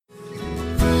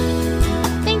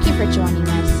for joining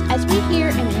us as we hear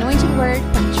an anointed word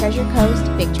from Treasure Coast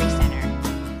Victory Center.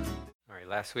 All right,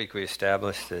 last week we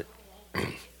established that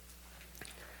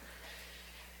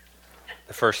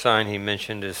the first sign he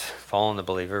mentioned as following the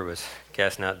believer was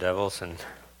casting out devils, and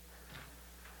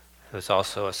it was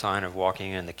also a sign of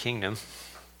walking in the kingdom.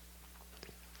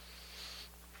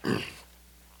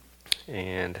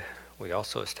 And we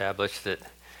also established that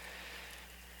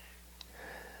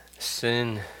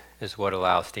sin is what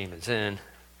allows demons in.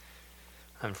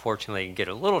 Unfortunately, it can get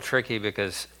a little tricky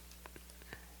because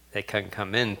they can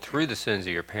come in through the sins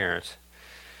of your parents.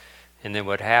 And then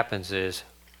what happens is,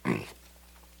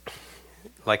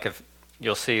 like if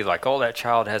you'll see, like, oh, that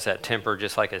child has that temper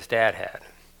just like his dad had.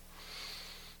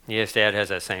 Yeah, his dad has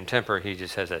that same temper, he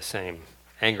just has that same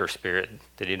anger spirit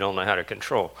that he don't know how to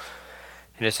control.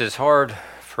 And it's as hard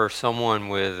for someone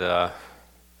with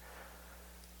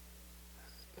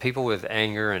people with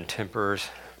anger and tempers.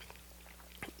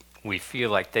 We feel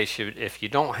like they should, if you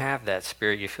don't have that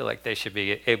spirit, you feel like they should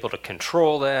be able to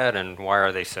control that, and why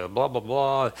are they so blah, blah,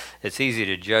 blah. It's easy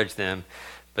to judge them,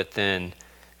 but then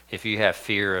if you have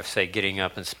fear of, say, getting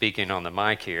up and speaking on the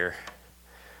mic here,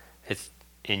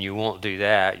 and you won't do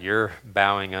that, you're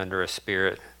bowing under a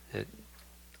spirit that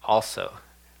also.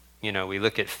 You know, we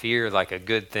look at fear like a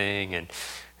good thing,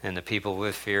 and the people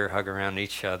with fear hug around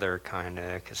each other, kind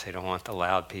of, because they don't want the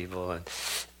loud people, and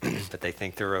but they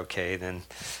think they're okay. Then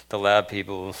the loud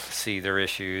people see their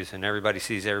issues, and everybody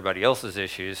sees everybody else's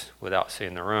issues without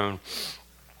seeing their own,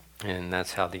 and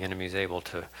that's how the enemy's able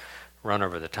to run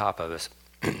over the top of us.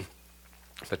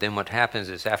 But then what happens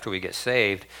is, after we get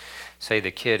saved, say the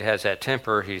kid has that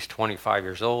temper, he's 25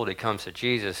 years old, he comes to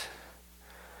Jesus.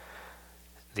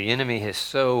 The enemy has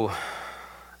so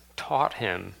taught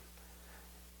him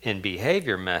in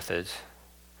behavior methods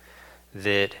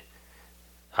that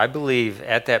I believe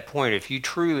at that point, if you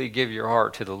truly give your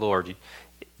heart to the Lord,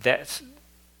 that's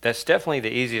definitely the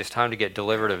easiest time to get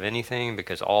delivered of anything,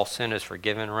 because all sin is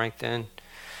forgiven right then.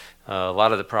 A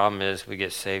lot of the problem is we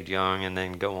get saved young and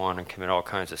then go on and commit all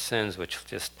kinds of sins, which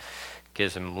just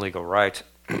gives them legal rights.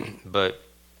 But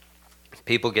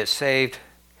people get saved,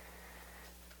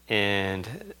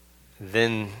 and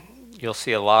then you'll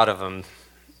see a lot of them,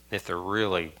 if they're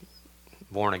really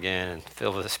born again and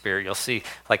filled with the Spirit, you'll see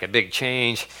like a big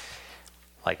change.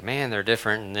 Like, man, they're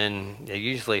different. And then they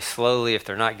usually slowly, if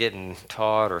they're not getting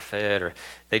taught or fed, or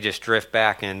they just drift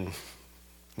back, and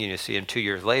you know, see them 2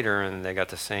 years later and they got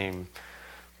the same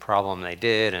problem they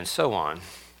did, and so on.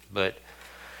 But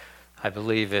I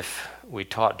believe if we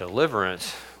taught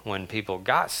deliverance when people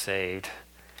got saved,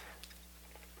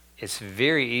 it's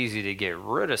very easy to get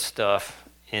rid of stuff,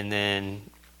 and then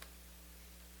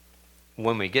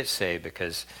when we get saved,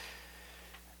 because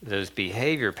those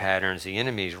behavior patterns, the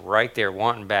enemy's right there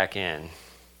wanting back in.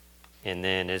 And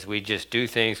then as we just do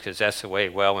things because that's the way,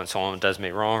 well, when someone does me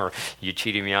wrong, or you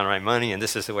cheated me out of my money and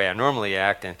this is the way I normally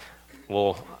act, and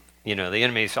well, you know, the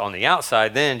enemy's on the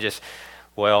outside, then just,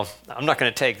 well, I'm not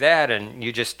going to take that, and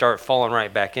you just start falling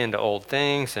right back into old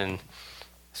things and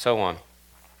so on.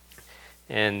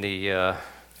 And the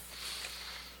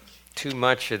too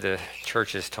much of the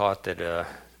church is taught that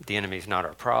the enemy's not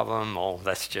our problem. Oh,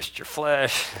 that's just your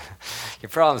flesh. Your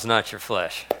problem's not your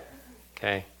flesh.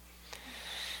 Okay?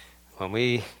 When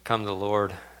we come to the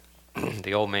Lord,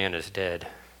 the old man is dead.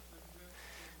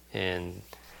 And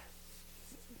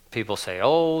people say,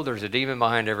 oh, there's a demon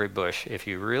behind every bush. If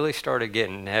you really started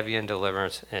getting heavy in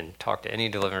deliverance and talk to any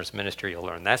deliverance ministry, you'll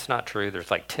learn that's not true.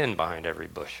 There's like 10 behind every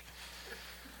bush.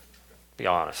 Be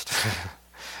honest.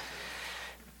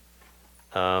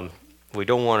 We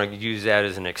don't want to use that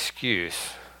as an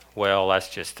excuse. Well, that's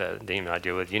just a demon I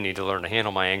deal with. You need to learn to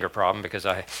handle my anger problem, because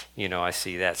I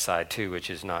see that side too, which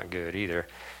is not good either.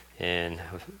 And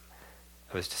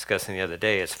I was discussing the other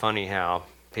day, it's funny how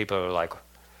people are like,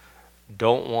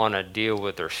 don't want to deal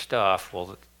with their stuff.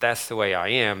 Well, that's the way I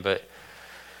am, but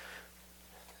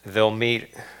they'll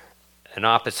meet an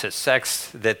opposite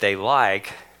sex that they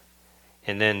like,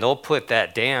 and then they'll put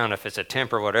that down, if it's a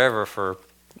temper or whatever, for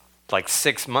like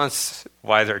 6 months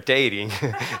while they're dating.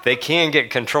 They can get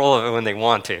control of it when they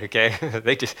want to, okay?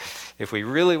 If we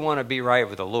really want to be right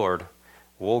with the Lord,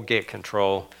 we'll get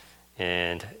control,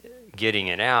 and getting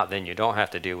it out, then you don't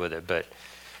have to deal with it. But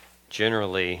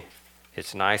generally,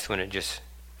 it's nice when it just,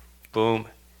 boom,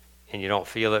 and you don't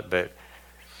feel it, but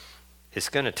it's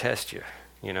going to test you,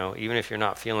 even if you're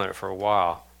not feeling it for a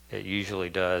while, it usually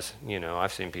does.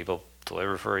 I've seen people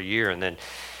deliver for a year, and then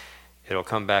it'll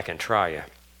come back and try you.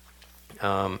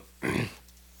 The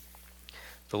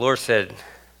Lord said,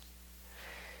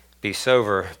 be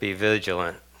sober, be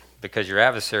vigilant, because your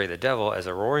adversary, the devil, as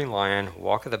a roaring lion,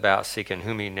 walketh about seeking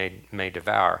whom he may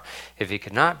devour. If he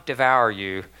could not devour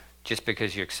you just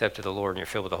because you accepted the Lord and you're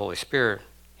filled with the Holy Spirit,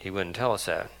 he wouldn't tell us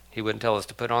that. He wouldn't tell us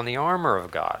to put on the armor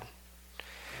of God.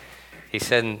 He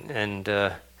said, and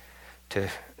to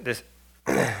this,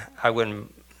 I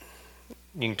wouldn't,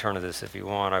 you can turn to this if you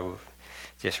want. I will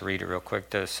just read it real quick.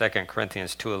 To 2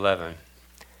 Corinthians 2:11.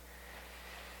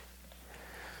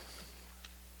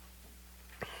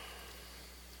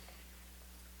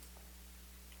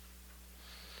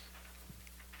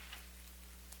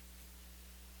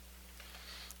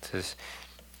 It says,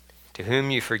 to whom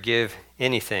you forgive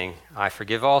anything, I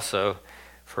forgive also.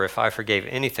 For if I forgave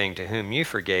anything to whom you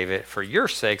forgave it, for your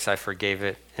sakes I forgave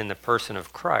it in the person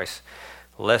of Christ,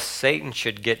 lest Satan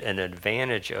should get an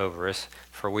advantage over us,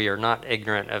 for we are not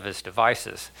ignorant of his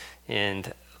devices.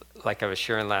 And like I was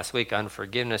sharing last week,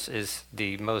 unforgiveness is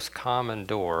the most common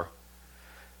door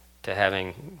to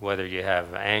having, whether you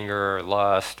have anger or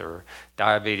lust or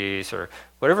diabetes or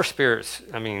whatever spirits.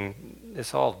 I mean,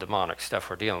 it's all demonic stuff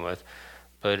we're dealing with.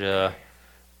 But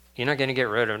you're not going to get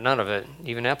rid of none of it,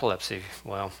 even epilepsy.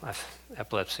 Well,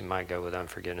 epilepsy might go with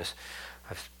unforgiveness.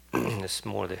 It's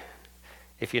more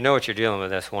if you know what you're dealing with,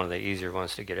 that's one of the easier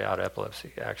ones to get out,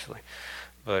 epilepsy, actually.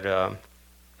 But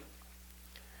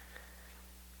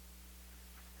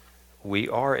we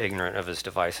are ignorant of his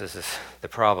devices is the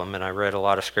problem. And I read a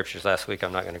lot of scriptures last week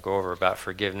I'm not going to go over about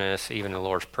forgiveness, even the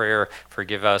Lord's Prayer,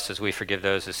 forgive us as we forgive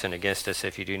those who sin against us.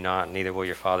 If you do not, neither will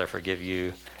your Father forgive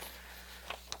you.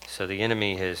 So the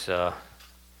enemy is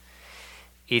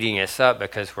eating us up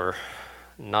because we're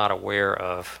not aware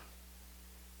of,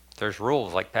 there's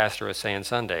rules, like Pastor was saying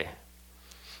Sunday.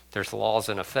 There's laws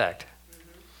in effect.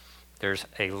 There's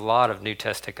a lot of New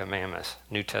Testament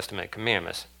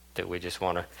commandments that we just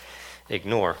want to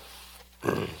ignore.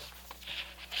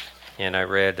 And I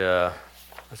read,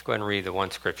 let's go ahead and read the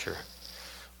one scripture.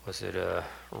 Was it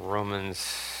Romans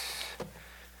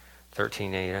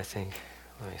 13:8, I think?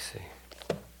 Let me see.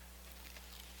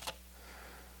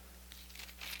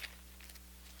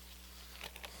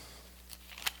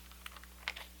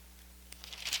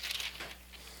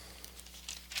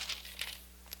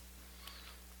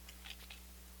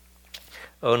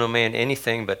 Owe no man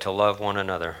anything but to love one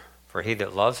another, for he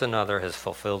that loves another has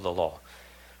fulfilled the law.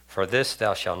 For this,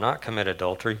 thou shalt not commit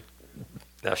adultery,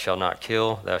 thou shalt not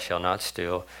kill, thou shalt not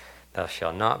steal, thou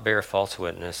shalt not bear false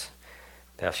witness,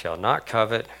 thou shalt not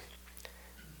covet.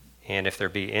 And if there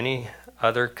be any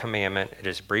other commandment, it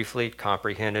is briefly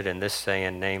comprehended in this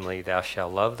saying, namely, thou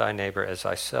shalt love thy neighbor as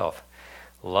thyself.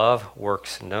 Love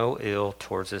works no ill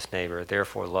towards his neighbor,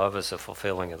 therefore love is the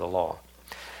fulfilling of the law.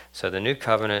 So the new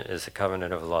covenant is the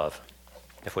covenant of love.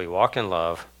 If we walk in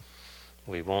love,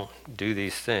 we won't do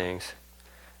these things,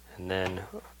 and then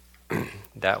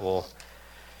that will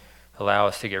allow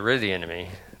us to get rid of the enemy.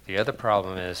 The other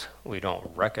problem is we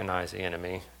don't recognize the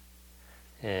enemy,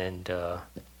 and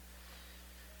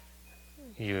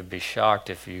you would be shocked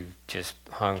if you just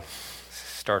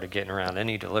started getting around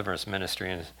any deliverance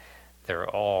ministry, and they're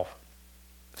all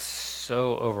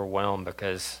so overwhelmed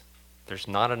because there's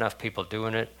not enough people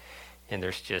doing it. And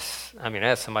there's just, I mean, I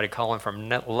had somebody calling from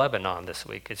Lebanon this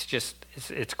week. It's just,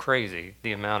 it's crazy,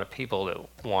 the amount of people that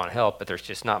want help, but there's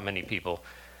just not many people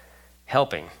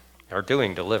helping or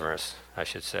doing deliverance, I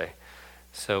should say.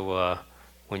 So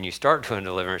when you start doing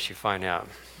deliverance, you find out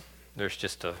there's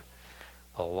just a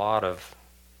lot of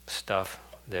stuff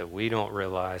that we don't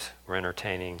realize we're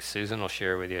entertaining. Susan will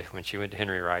share with you when she went to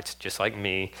Henry Wright's, just like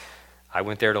me. I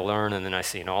went there to learn, and then I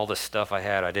seen all this stuff I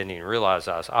had I didn't even realize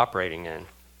I was operating in.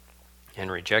 And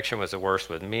rejection was the worst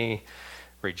with me.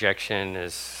 Rejection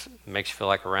makes you feel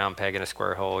like a round peg in a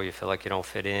square hole. You feel like you don't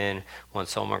fit in. When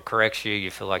someone corrects you, you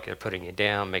feel like they're putting you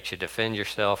down, makes you defend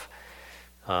yourself.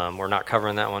 We're not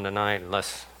covering that one tonight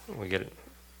unless we get it.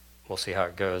 We'll see how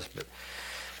it goes. But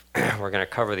we're going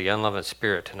to cover the unloving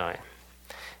spirit tonight.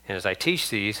 And as I teach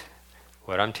these,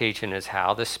 what I'm teaching is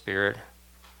how the spirit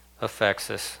affects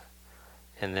us.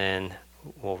 And then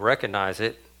we'll recognize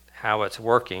it, how it's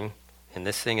working. And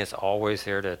this thing is always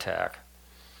there to attack.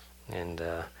 And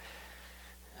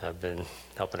I've been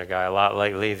helping a guy a lot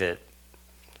lately that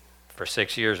for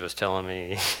 6 years was telling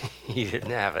me he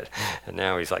didn't have it. And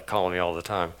now he's like calling me all the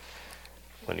time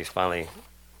when he's finally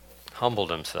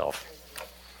humbled himself.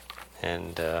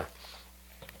 And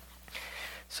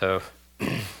so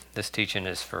this teaching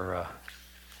is for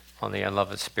on the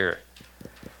unloving spirit.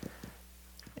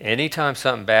 Anytime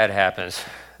something bad happens,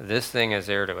 this thing is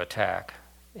there to attack.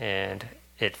 And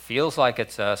it feels like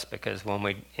it's us because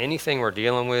anything we're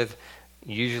dealing with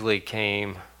usually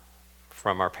came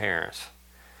from our parents.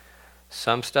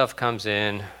 Some stuff comes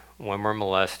in when we're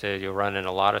molested, you'll run in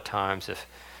a lot of times if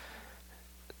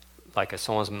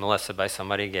someone's molested by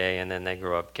somebody gay and then they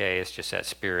grow up gay, it's just that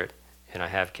spirit. And I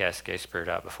have cast gay spirit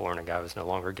out before, and a guy was no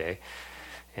longer gay.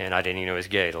 And I didn't even know he was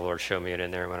gay. The Lord showed me it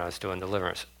in there when I was doing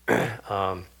deliverance.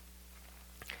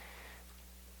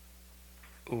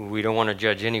 We don't want to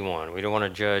judge anyone. We don't want to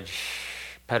judge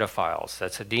pedophiles.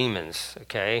 That's the demons,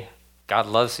 okay? God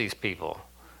loves these people.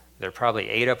 They're probably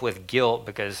ate up with guilt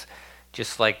because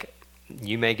just like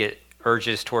you may get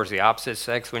urges towards the opposite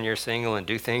sex when you're single and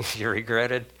do things you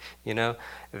regretted,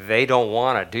 they don't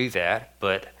want to do that,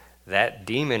 but that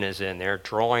demon is in there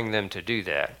drawing them to do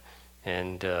that.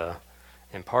 And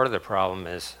part of the problem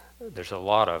is there's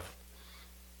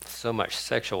so much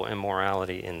sexual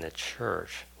immorality in the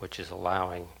church, which is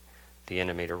allowing the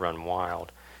enemy to run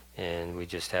wild. And we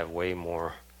just have way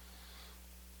more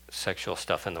sexual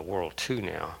stuff in the world too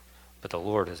now. But the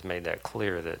Lord has made that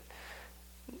clear that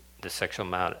the sexual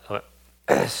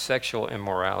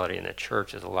immorality in the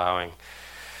church is allowing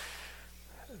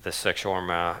the sexual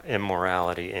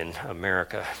immorality in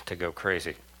America to go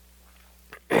crazy.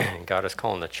 And God is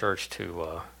calling the church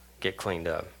to get cleaned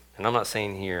up. And I'm not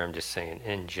saying here, I'm just saying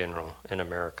in general in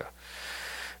America.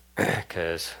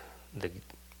 Because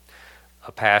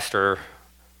a pastor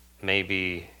may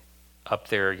be up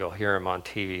there, you'll hear them on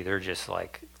TV, they're just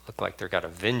look like they've got a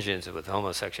vengeance with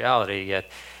homosexuality, yet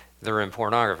they're in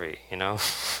pornography,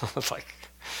 It's like,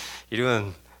 you're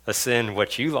doing a sin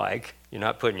what you like, you're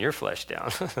not putting your flesh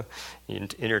down. You're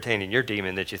entertaining your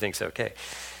demon that you think's okay.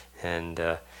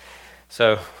 And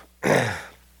so I'm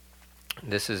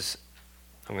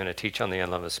going to teach on the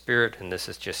unleavened spirit, and this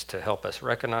is just to help us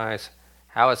recognize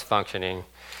how it's functioning.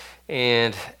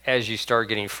 And as you start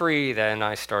getting free, then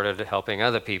I started helping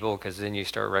other people, because then you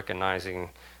start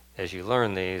recognizing, as you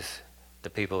learn these, the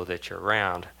people that you're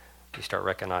around, you start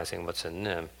recognizing what's in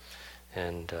them.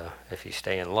 And if you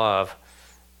stay in love,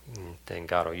 then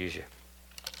God will use you.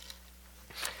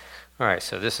 All right,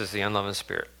 so this is the unleavened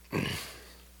spirit.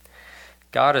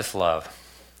 God is love.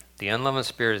 The unleavened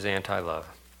spirit is anti-love.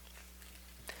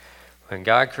 When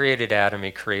God created Adam,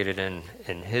 he created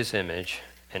in his image,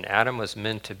 and Adam was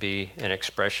meant to be an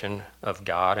expression of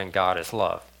God, and God is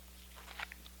love.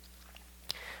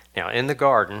 Now, in the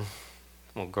garden,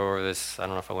 we'll go over this, I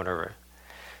don't know if I went over it.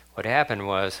 What happened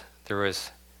was there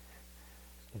was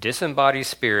disembodied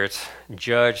spirits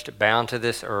judged, bound to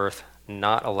this earth,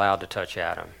 not allowed to touch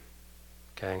Adam.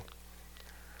 Okay?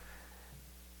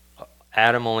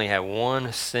 Adam only had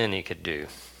one sin he could do.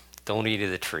 Don't eat of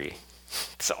the tree.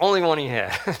 It's the only one he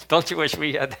had. Don't you wish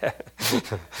we had that?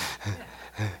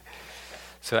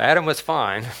 So Adam was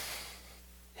fine.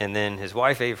 And then his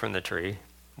wife ate from the tree,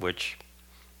 which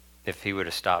if he would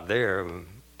have stopped there,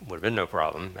 would have been no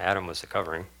problem. Adam was the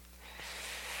covering.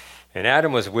 And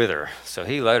Adam was with her. So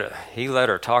he let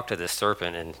her talk to this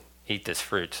serpent and eat this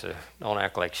fruit. So don't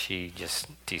act like she just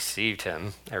deceived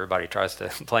him. Everybody tries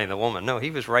to blame the woman. No,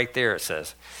 he was right there, it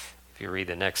says. If you read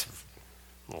the next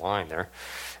line there.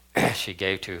 She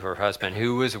gave to her husband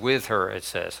who was with her, it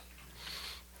says.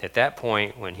 At that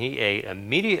point, when he ate,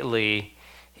 immediately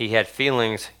he had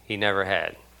feelings he never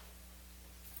had.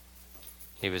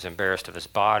 He was embarrassed of his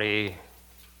body,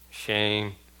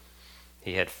 shame.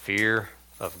 He had fear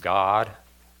of God.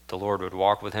 The Lord would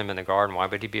walk with him in the garden. Why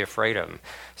would he be afraid of him?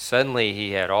 Suddenly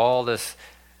he had all this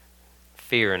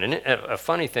fear. And a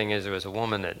funny thing is, there was a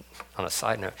woman that, on a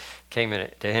side note, came in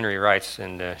to Henry Wright's,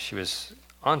 and she was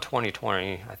on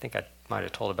 2020, I think I might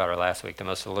have told about her last week, the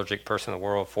most allergic person in the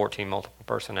world, 14 multiple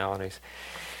personalities,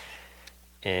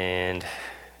 and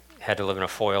had to live in a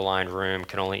foil-lined room,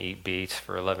 could only eat beets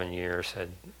for 11 years, had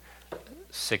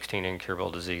 16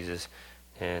 incurable diseases,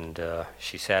 and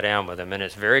she sat down with him. And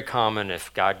it's very common,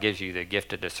 if God gives you the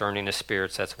gift of discerning the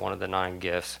spirits, that's one of the 9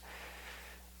 gifts,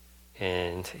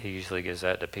 and he usually gives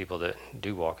that to people that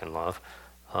do walk in love,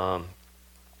 because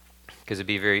it'd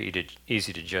be very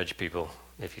easy to judge people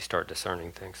if you start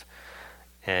discerning things.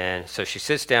 And so she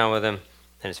sits down with him,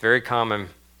 and it's very common,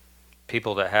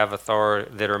 people that have authority,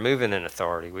 that are moving in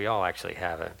authority, we all actually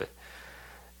have it,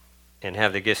 and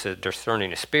have the gifts of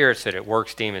discerning the spirits, that it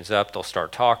works demons up, they'll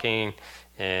start talking.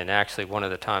 And actually, one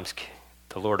of the times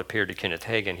the Lord appeared to Kenneth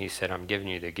Hagin, he said, I'm giving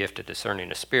you the gift of discerning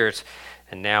the spirits,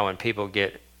 and now when people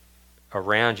get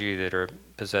around you that are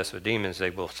possessed with demons, they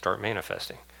will start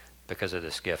manifesting because of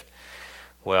this gift.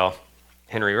 Well,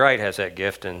 Henry Wright has that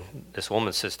gift, and this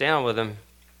woman sits down with him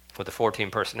with the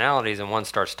 14 personalities, and one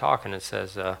starts talking and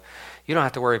says, you don't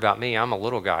have to worry about me. I'm a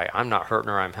little guy. I'm not hurting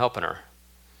her. I'm helping her.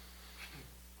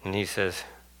 And he says,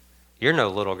 you're no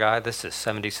little guy. This is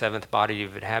 77th body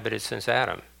you've inhabited since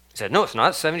Adam. He said, no, it's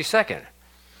not. 72nd.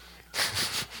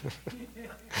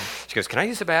 She goes, can I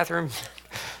use the bathroom?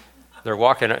 They're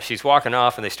walking up, she's walking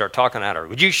off, and they start talking at her.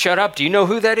 Would you shut up? Do you know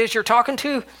who that is you're talking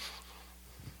to?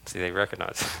 See, they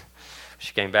recognize.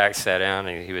 She came back, sat down,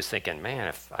 and he was thinking, man,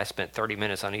 if I spent 30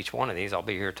 minutes on each one of these, I'll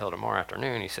be here till tomorrow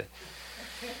afternoon. He said,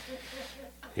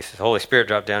 Holy Spirit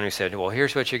dropped down and he said, well,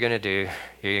 here's what you're going to do.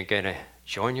 You're going to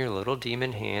join your little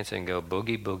demon hands and go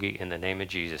boogie boogie in the name of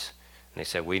Jesus. And they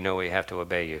said, we know we have to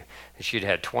obey you. And she'd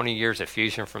had 20 years of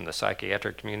fusion from the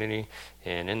psychiatric community,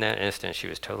 and in that instant, she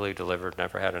was totally delivered,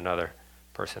 never had another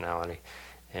personality.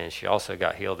 And she also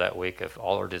got healed that week of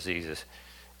all her diseases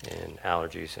and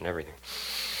allergies and everything.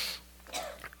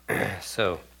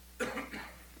 So,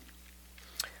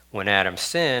 when Adam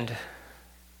sinned,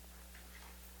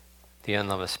 the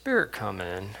unloving spirit come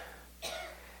in,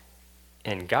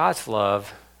 and God's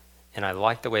love, and I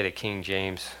like the way that King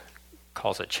James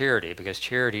calls it charity, because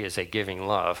charity is a giving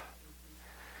love.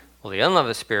 Well, the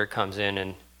unloving spirit comes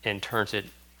in and turns it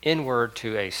inward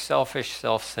to a selfish,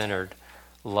 self-centered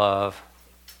love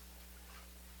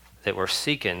that we're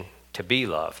seeking to be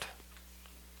loved.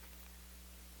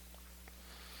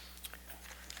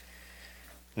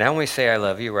 Now when we say I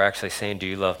love you, we're actually saying, do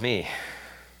you love me?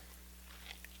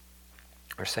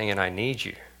 We're saying, I need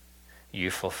you.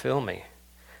 You fulfill me.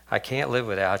 I can't live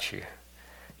without you.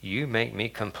 You make me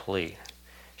complete,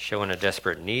 showing a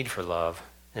desperate need for love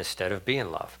instead of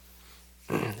being loved.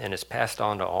 And it's passed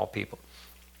on to all people.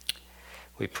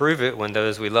 We prove it when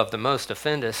those we love the most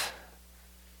offend us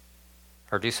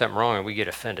or do something wrong and we get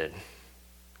offended.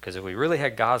 Because if we really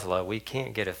had God's love, we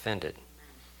can't get offended.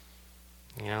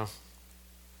 You know?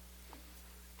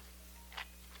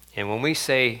 And when we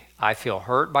say, I feel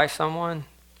hurt by someone,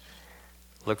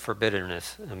 look for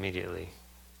bitterness immediately,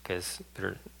 because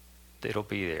it'll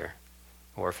be there.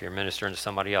 Or if you're ministering to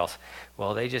somebody else,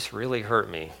 well, they just really hurt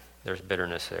me. There's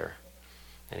bitterness there.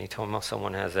 Anytime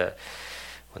someone has that,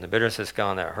 when the bitterness is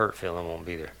gone, that hurt feeling won't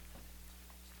be there.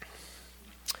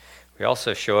 We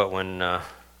also show it when,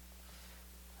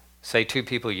 say, two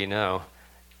people you know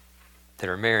that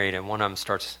are married, and one of them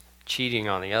starts cheating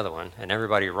on the other one, and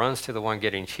everybody runs to the one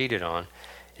getting cheated on.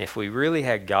 If we really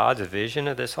had God's vision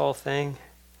of this whole thing,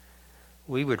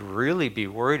 we would really be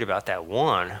worried about that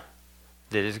one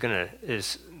that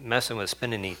is messing with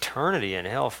spending eternity in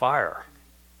hellfire,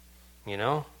 you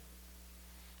know?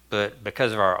 But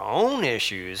because of our own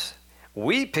issues,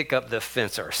 we pick up the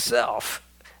offense ourselves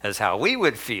as how we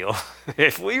would feel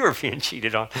if we were being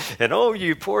cheated on. And oh,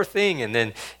 you poor thing.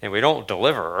 And we don't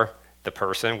deliver the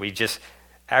person. We just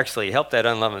actually help that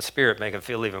unloving spirit make it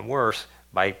feel even worse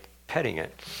by petting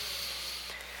it.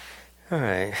 All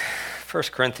right. 1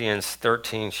 Corinthians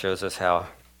 13 shows us how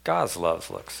God's love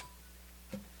looks.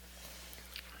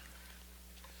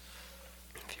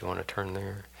 If you want to turn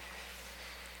there.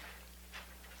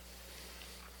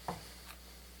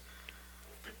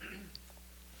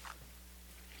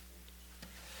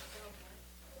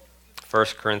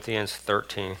 First Corinthians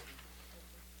 13.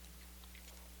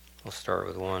 We'll start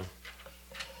with 1.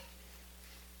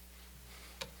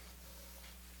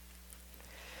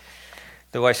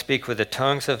 Though I speak with the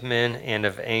tongues of men and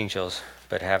of angels,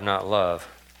 but have not love,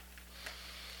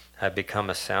 I become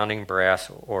a sounding brass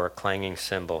or a clanging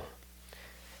cymbal.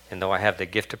 And though I have the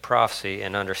gift of prophecy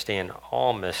and understand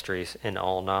all mysteries and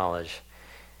all knowledge,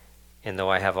 and though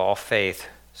I have all faith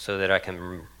so that I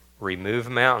can remove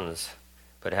mountains,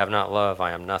 but have not love,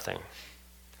 I am nothing.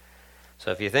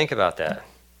 So if you think about that,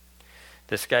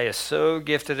 this guy is so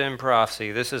gifted in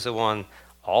prophecy. This is the one,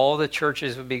 all the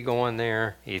churches would be going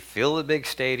there. He'd fill the big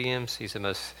stadiums. He's the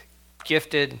most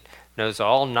gifted, knows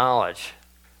all knowledge,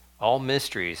 all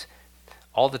mysteries.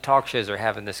 All the talk shows are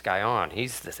having this guy on.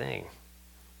 He's the thing.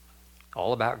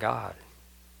 All about God.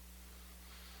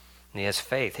 And he has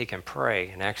faith. He can pray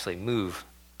and actually move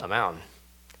a mountain.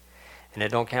 And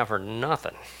it don't count for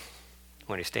nothing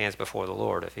when he stands before the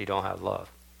Lord if he don't have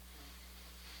love.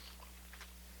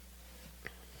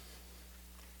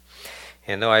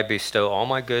 And though I bestow all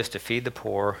my goods to feed the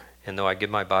poor, and though I give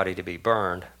my body to be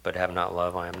burned, but have not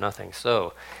love, I am nothing.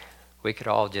 So we could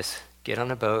all just get on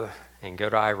a boat and go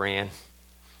to Iran,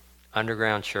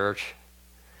 underground church.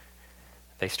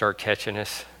 They start catching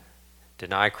us,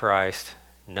 deny Christ.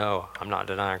 No, I'm not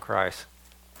denying Christ.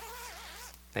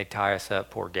 They tie us up,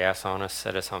 pour gas on us,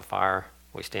 set us on fire.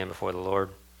 We stand before the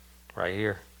Lord right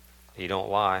here. He don't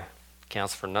lie.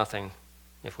 Counts for nothing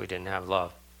if we didn't have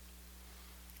love.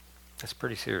 That's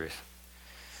pretty serious.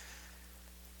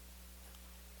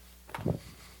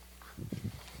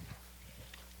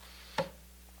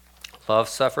 Love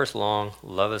suffers long.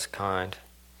 Love is kind.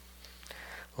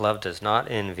 Love does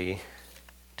not envy,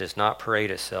 does not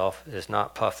parade itself, is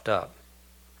not puffed up,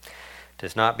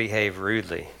 does not behave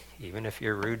rudely, even if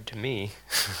you're rude to me,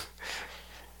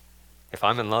 if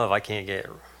I'm in love, I can't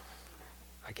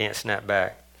snap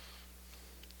back.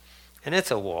 And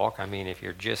it's a walk. I mean, if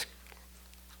you're just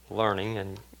learning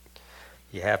and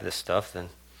you have this stuff, then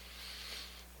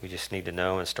we just need to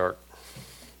know and start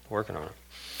working on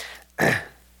it.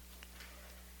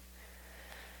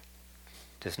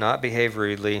 Does not behave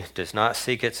rudely, does not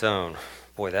seek its own.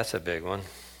 Boy, that's a big one.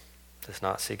 Does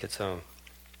not seek its own.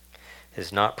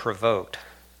 Is not provoked,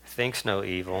 thinks no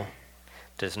evil,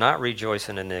 does not rejoice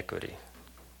in iniquity,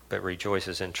 but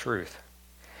rejoices in truth.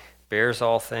 Bears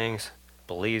all things,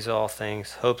 believes all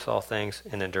things, hopes all things,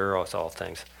 and endures all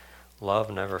things.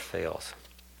 Love never fails.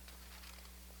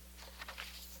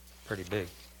 Pretty big.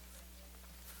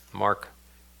 Mark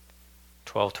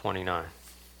 12:29.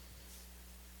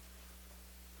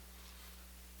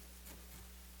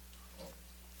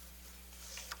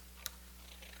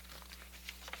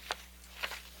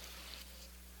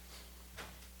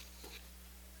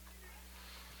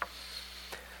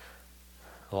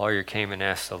 The lawyer came and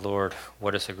asked the Lord,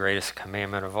 "What is the greatest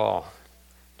commandment of all?"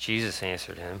 Jesus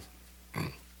answered him,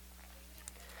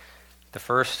 "The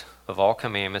first of all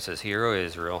commandments is, Hear, O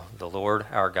Israel, the Lord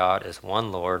our God is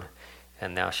one Lord,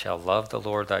 and thou shalt love the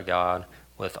Lord thy God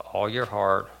with all your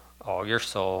heart, all your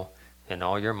soul, and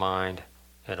all your mind,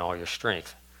 and all your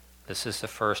strength. This is the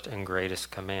first and greatest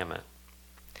commandment.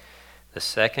 The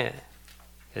second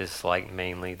is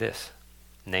namely this,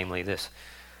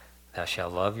 thou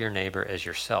shalt love your neighbor as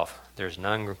yourself. There's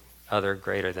none other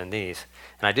greater than these."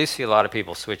 And I do see a lot of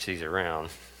people switch these around.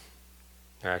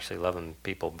 They're actually loving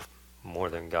people more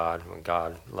than God, when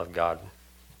God loved God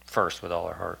first with all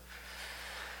our heart.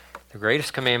 The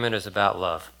greatest commandment is about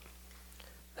love.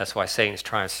 That's why Satan's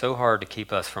trying so hard to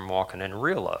keep us from walking in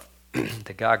real love,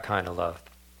 the God kind of love.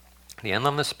 The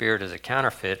unloving spirit is a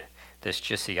counterfeit that's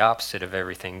just the opposite of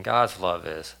everything God's love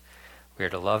is. We are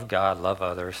to love God, love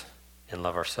others, and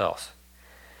love ourselves.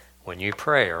 When you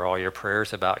pray, are all your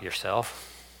prayers about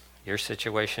yourself, your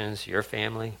situations, your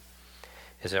family?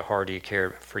 Is it hard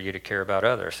for you to care about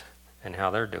others and how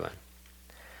they're doing?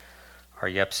 Are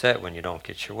you upset when you don't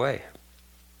get your way?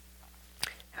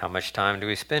 How much time do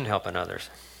we spend helping others?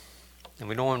 And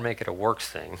we don't want to make it a works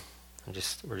thing.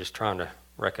 We're just trying to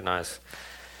recognize,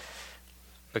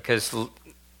 because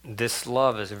this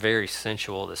love is very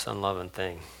sensual, this unloving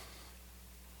thing.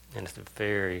 And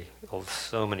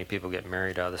so many people get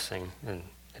married out of this thing, and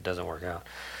it doesn't work out.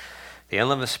 The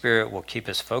unloving spirit will keep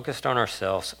us focused on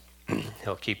ourselves.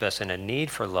 He'll keep us in a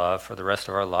need for love for the rest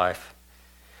of our life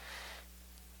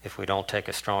if we don't take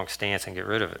a strong stance and get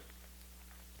rid of it.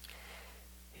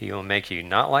 He will make you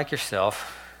not like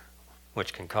yourself,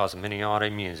 which can cause many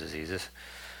autoimmune diseases.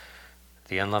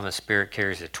 The unloving spirit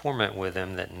carries a torment with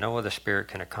him that no other spirit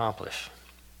can accomplish.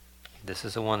 This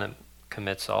is the one that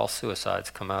commits all suicides,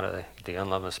 come out of the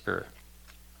unloving spirit.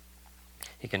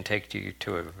 He can take you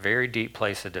to a very deep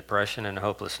place of depression and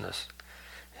hopelessness,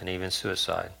 and even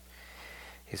suicide.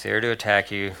 He's there to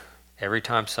attack you every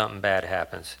time something bad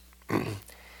happens,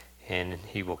 and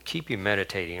he will keep you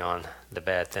meditating on the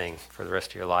bad thing for the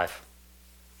rest of your life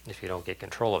if you don't get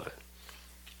control of it.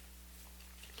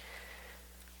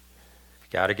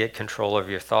 You've got to get control of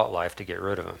your thought life to get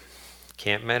rid of him.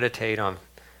 Can't meditate on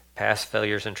past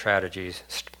failures and tragedies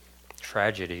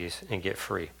and get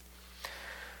free.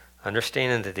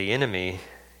 Understanding that the enemy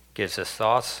gives us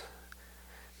thoughts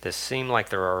that seem like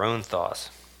they're our own thoughts.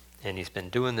 And he's been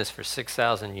doing this for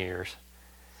 6,000 years.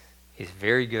 He's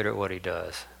very good at what he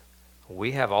does.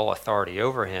 We have all authority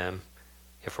over him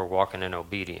if we're walking in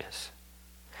obedience.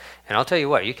 And I'll tell you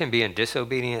what, you can be in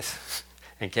disobedience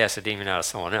and cast a demon out of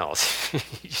someone else.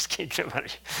 You just can't do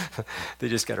it. They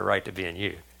just got a right to be in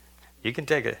you. You can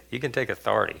take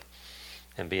authority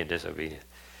and be in disobedience.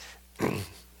 You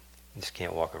just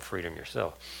can't walk in freedom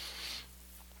yourself.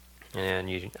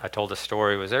 And I told a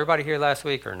story. Was everybody here last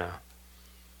week or no?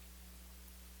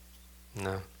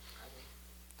 No.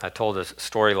 I told a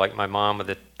story like my mom with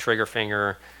the trigger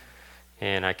finger,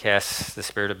 and I cast the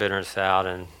spirit of bitterness out,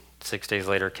 and 6 days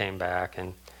later came back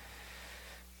and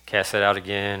cast it out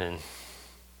again and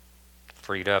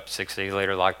freed up. 6 days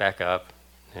later, locked back up.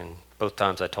 And both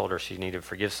times I told her she needed to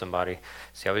forgive somebody.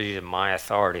 See, I was using my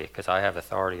authority because I have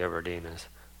authority over demons.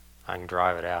 I can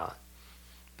drive it out.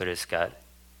 But it's got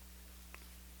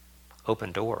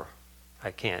open door.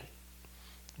 I can't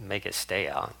make it stay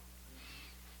out.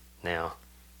 Now,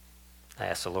 I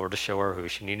asked the Lord to show her who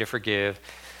she needed to forgive,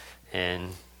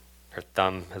 and her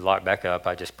thumb had locked back up.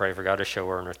 I just prayed for God to show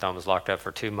her, and her thumb was locked up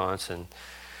for 2 months. And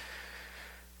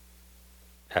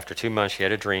After 2 months, she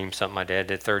had a dream, something my dad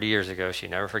did 30 years ago. She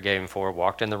never forgave him for.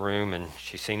 Walked in the room, and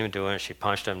she seen him doing it. She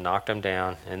punched him, knocked him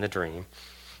down in the dream.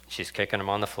 She's kicking him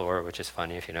on the floor, which is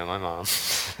funny if you know my mom.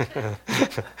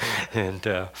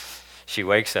 And she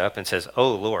wakes up and says,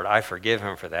 "Oh, Lord, I forgive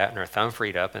him for that." And her thumb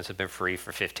freed up and has been free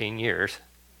for 15 years.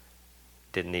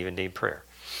 Didn't even need prayer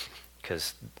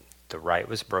because the right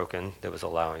was broken that was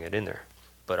allowing it in there.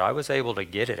 But I was able to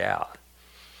get it out.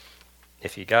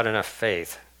 If you got enough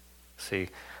faith. See,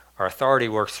 our authority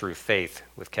works through faith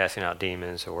with casting out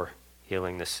demons or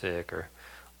healing the sick, or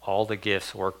all the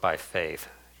gifts work by faith.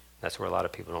 That's where a lot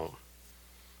of people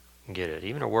don't get it.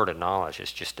 Even a word of knowledge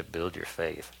is just to build your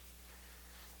faith.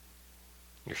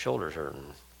 Your shoulders hurting.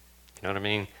 You know what I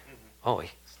mean? Mm-hmm. Oh,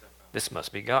 this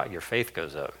must be God. Your faith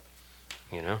goes up.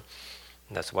 You know?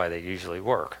 And that's why they usually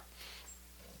work.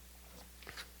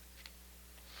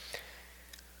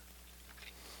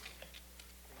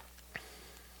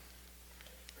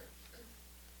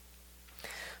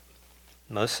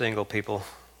 Most single people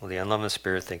with the unloving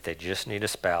spirit think they just need a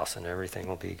spouse and everything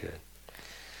will be good.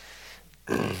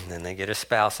 Then they get a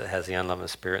spouse that has the unloving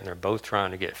spirit, and they're both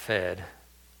trying to get fed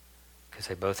because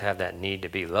they both have that need to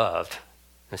be loved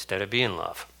instead of being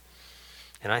loved.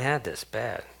 And I had this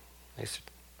bad. These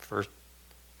first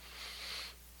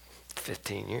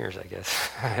 15 years, I guess.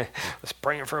 I was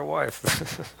praying for a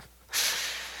wife.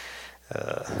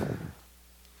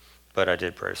 But I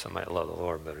did pray for somebody to love the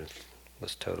Lord, but it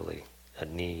was totally a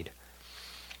need.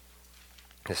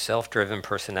 A self-driven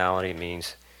personality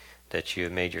means that you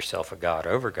have made yourself a god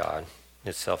over God.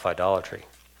 It's self-idolatry.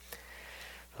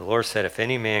 The Lord said, "If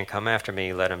any man come after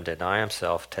me, let him deny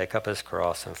himself, take up his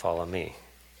cross, and follow me."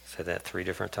 Said that 3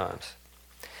 different times.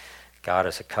 God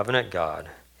is a covenant God.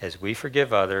 As we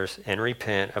forgive others and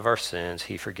repent of our sins,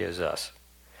 he forgives us.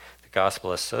 The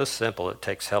gospel is so simple it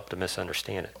takes help to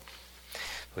misunderstand it.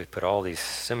 We put all these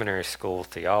seminary school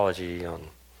theology on,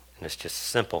 and it's just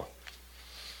simple.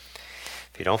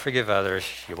 If you don't forgive others,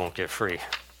 you won't get free.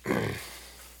 I'm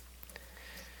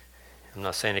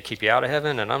not saying to keep you out of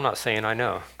heaven, and I'm not saying I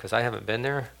know, because I haven't been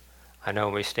there. I know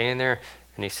when we stand there,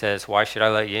 and he says, "Why should I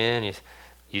let you in?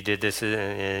 You did this,"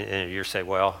 and you say,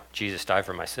 "Well, Jesus died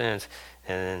for my sins."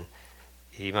 And then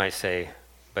he might say,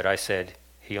 "But I said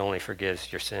he only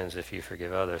forgives your sins if you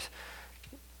forgive others."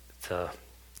 It's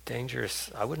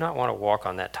dangerous. I would not want to walk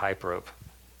on that tightrope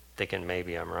thinking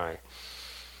maybe I'm right.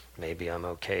 Maybe I'm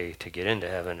okay to get into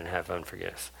heaven and have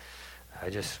unforgiveness.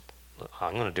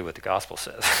 I'm going to do what the gospel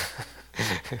says.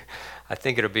 I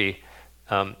think it'll be,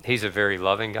 he's a very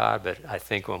loving God, but I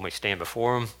think when we stand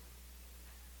before him,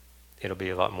 it'll be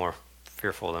a lot more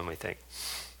fearful than we think.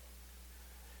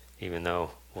 Even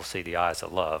though we'll see the eyes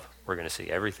of love, we're going to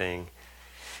see everything.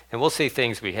 And we'll see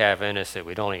things we have in us that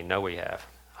we don't even know we have.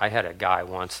 I had a guy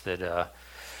once that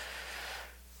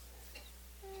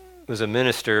was a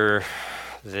minister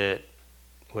that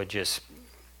would just,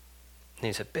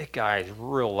 he's a big guy, he's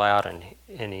real loud,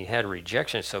 and he had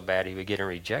rejection so bad he would get in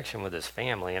rejection with his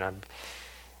family.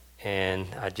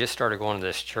 And I just started going to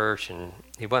this church, and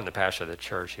he wasn't the pastor of the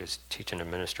church. He was teaching a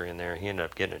ministry in there. He ended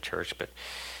up getting a church, but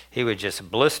he would just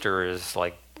blister his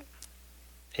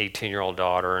 18-year-old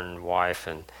daughter and wife,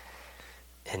 and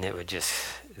it would just,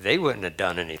 they wouldn't have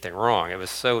done anything wrong. It was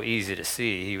so easy to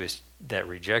see. That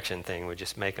rejection thing would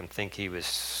just make him think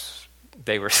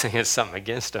they were saying something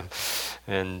against him.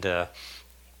 And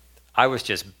I was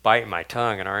just biting my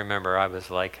tongue, and I remember I was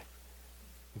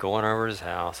going over to his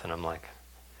house, and and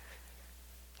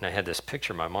I had this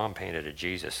picture my mom painted of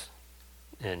Jesus,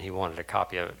 and he wanted a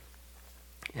copy of it.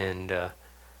 And I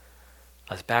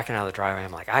was backing out of the driveway.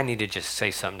 I'm like, I need to just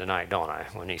say something tonight, don't I?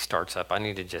 When he starts up, I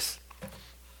need to just,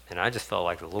 and I just felt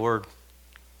like the Lord,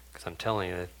 because I'm telling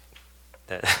you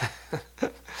that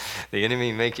the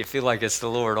enemy make you feel like it's the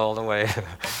Lord all the way.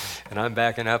 And I'm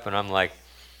backing up, and I'm like,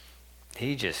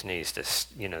 he just needs to,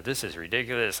 this is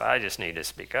ridiculous. I just need to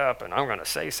speak up, and I'm going to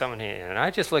say something here. And I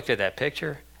just looked at that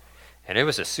picture, and it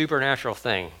was a supernatural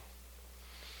thing.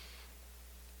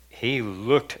 He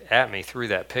looked at me through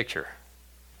that picture.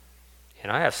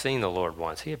 And I have seen the Lord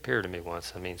once. He appeared to me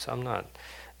once.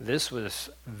 This was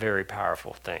a very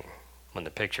powerful thing when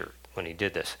he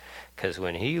did this. Because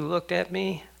when he looked at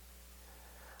me,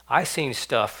 I seen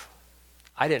stuff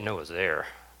I didn't know was there.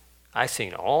 I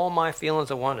seen all my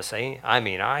feelings I wanted to say.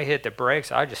 I hit the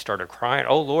brakes. I just started crying.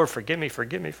 "Oh, Lord, forgive me,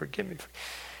 forgive me, forgive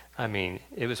me."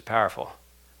 It was powerful.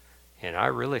 And I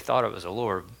really thought it was the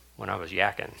Lord when I was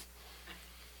yakking.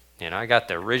 And I got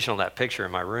the original of that picture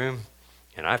in my room.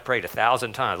 And I've prayed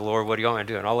 1,000 times, "Lord, what do you want me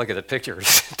to do?" And I'll look at the picture,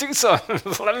 do something.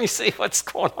 Let me see what's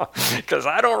going on, because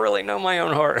I don't really know my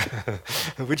own heart.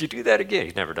 Would you do that again?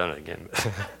 He's never done it again.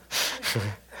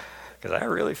 Because I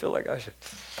really feel like I should.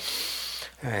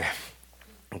 Right.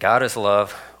 God is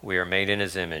love. We are made in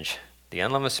his image. The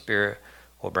unloving spirit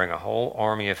will bring a whole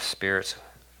army of spirits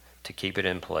to keep it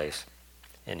in place.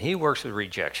 And he works with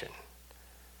rejection.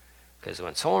 Because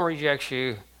when someone rejects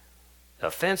you,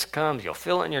 offense comes, you'll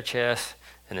feel it in your chest,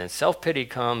 and then self-pity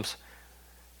comes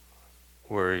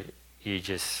where you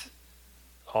just,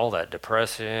 all that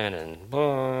depression and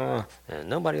blah, and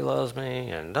nobody loves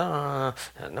me, and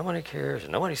nobody cares,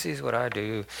 and nobody sees what I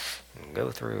do, and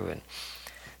go through, and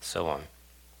so on.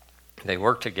 They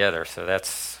work together, so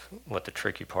that's what the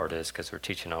tricky part is, because we're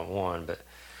teaching on one, but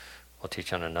we'll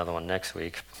teach on another one next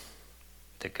week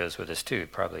that goes with this too,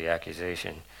 probably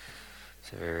accusation.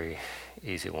 It's a very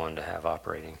easy one to have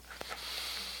operating.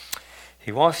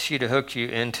 He wants you to hook you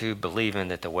into believing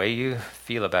that the way you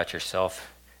feel about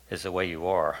yourself is the way you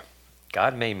are.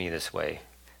 God made me this way.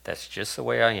 That's just the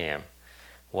way I am.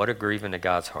 What a grieving to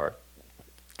God's heart.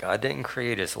 God didn't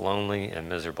create us lonely and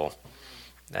miserable.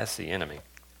 That's the enemy.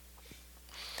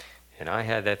 And I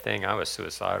had that thing. I was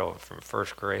suicidal from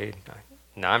first grade.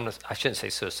 I shouldn't say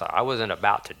suicide. I wasn't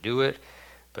about to do it,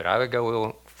 but I would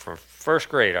go from first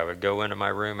grade. I would go into my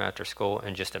room after school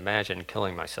and just imagine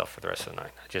killing myself for the rest of the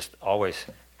night. I just always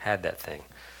had that thing,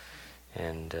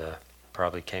 and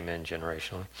probably came in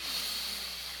generationally.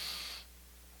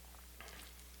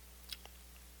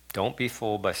 Don't be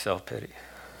fooled by self-pity.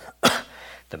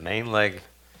 The main leg,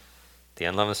 the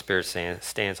unloving spirit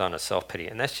stands on a self-pity.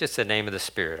 And that's just the name of the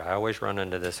spirit. I always run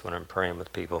into this when I'm praying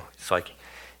with people. It's like you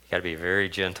got to be very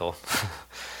gentle.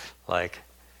 like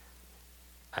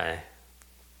I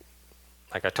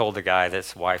told the guy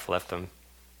that's wife left him,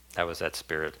 that was that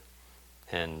spirit.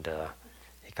 And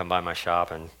he come by my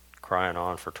shop and crying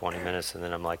on for 20 minutes. And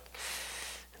then I'm like,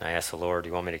 and I asked the Lord, do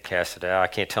you want me to cast it out? I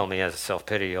can't tell him he has a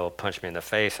self-pity. He'll punch me in the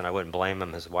face. And I wouldn't blame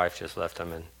him. His wife just left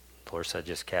him. And the Lord said,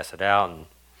 just cast it out. And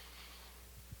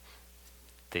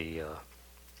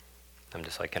I'm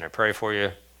just like, can I pray for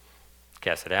you?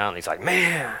 Cast it out. And he's like,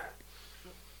 man,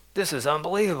 this is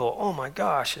unbelievable. Oh my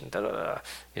gosh. And da da da.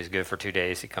 He was good for 2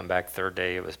 days. He come back third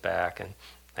day, it was back. And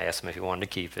I asked him if he wanted to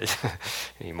keep it.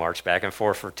 And he marched back and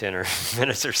forth for 10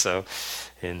 minutes or so.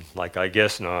 And like, I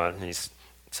guess not. And he's,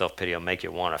 self-pity will make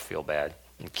you want to feel bad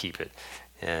and keep it.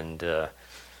 And I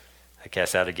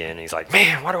cast out again. And he's like,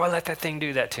 man, why do I let that thing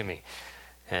do that to me?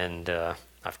 And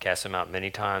I've cast them out many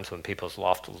times when people's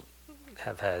loft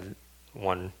have had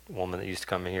one woman that used to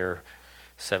come here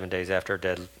 7 days after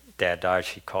her dad died.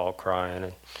 She called crying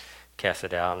and cast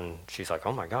it out, and she's like,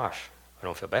 oh my gosh, I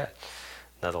don't feel bad.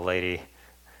 Another lady,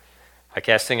 I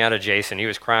cast thing out of Jason. He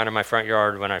was crying in my front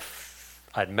yard when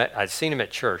I'd seen him at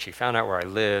church. He found out where I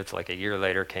lived like a year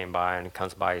later, came by and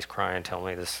comes by, he's crying, telling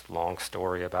me this long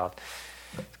story about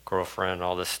girlfriend and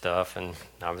all this stuff. And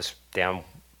I was down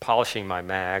polishing my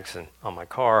mags and on my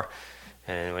car,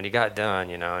 and when he got done,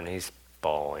 and he's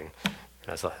bawling,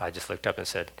 and I just looked up and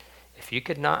said, if you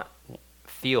could not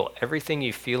feel everything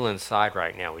you feel inside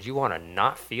right now, would you want to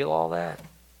not feel all that?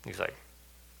 He's like,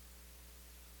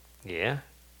 yeah.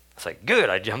 I was like, good.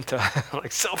 I jumped up. I'm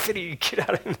like, self-pity, get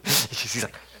out of him. He's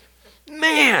like,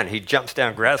 man. He jumps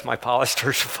down, grabs my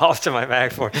polisher, polishes my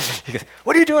mag for me. He goes,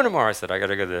 what are you doing tomorrow? I said, I got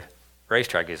to go to the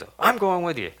racetrack. He goes, I'm going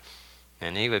with you.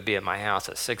 And he would be at my house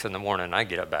at 6 in the morning, and I'd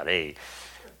get up about 8,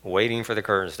 waiting for the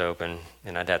curtains to open,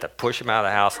 and I'd have to push him out of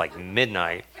the house like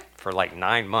midnight for like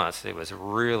 9 months. It was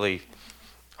really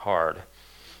hard,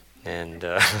 and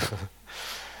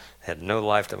had no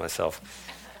life to myself.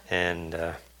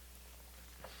 And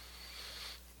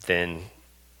then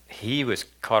he was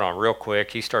caught on real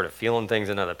quick. He started feeling things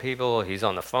in other people. He's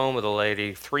on the phone with a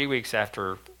lady 3 weeks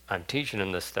after I'm teaching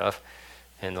him this stuff,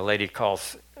 and the lady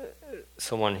calls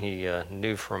someone he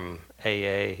knew from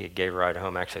AA. He gave a ride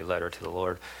home, actually led her to the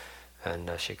Lord, and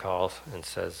she calls and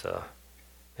says,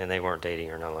 and they weren't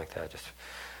dating or nothing like that, just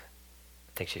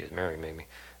I think she was married maybe,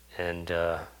 and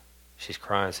she's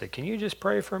crying and said, can you just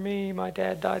pray for me? My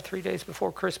dad died 3 days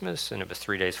before Christmas, and it was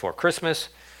 3 days before Christmas.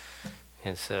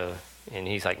 And so, and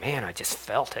he's like, man, I just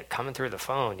felt it coming through the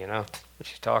phone, when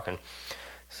she's talking.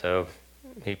 So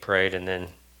he prayed, and then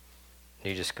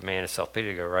he just commanded self-pity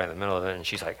to go right in the middle of it. And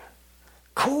she's like,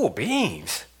 cool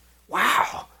beans.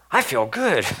 Wow, I feel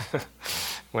good.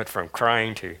 Went from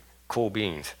crying to cool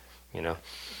beans,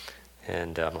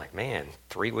 And I'm like, man,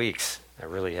 3 weeks. I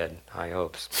really had high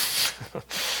hopes.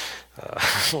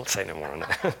 I won't say no more on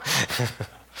that.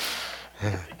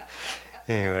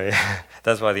 Anyway,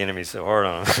 that's why the enemy's so hard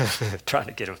on him, trying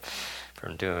to get him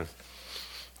from doing,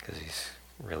 because he's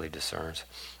really discerns.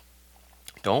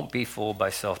 Don't be fooled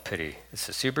by self-pity. It's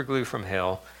the super glue from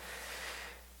hell.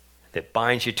 that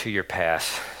binds you to your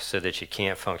past so that you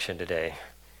can't function today.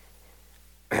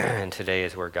 And today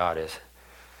is where God is.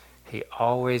 He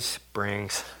always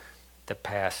brings the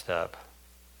past up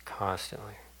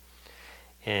constantly.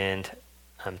 And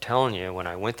I'm telling you, when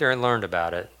I went there and learned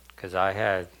about it, because I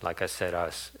had, like I said,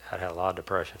 I had a lot of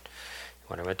depression.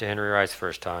 When I went to Henry Wright's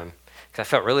first time, because I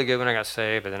felt really good when I got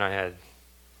saved, but then I had,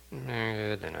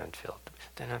 then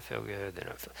I feel good,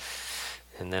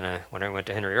 and then when I went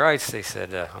to Henry Wright's, they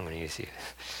said, I'm going to use you.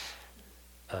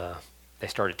 They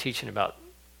started teaching about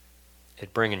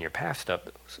it bringing your past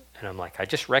up, and I'm like, I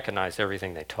just recognized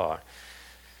everything they taught.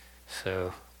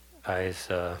 So I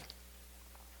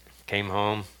came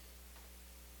home,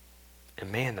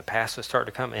 and man, the past would start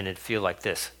to come, and it'd feel like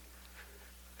this.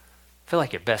 Feel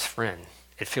like your best friend.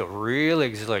 It'd feel really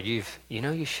exhilarating.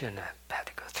 You shouldn't have had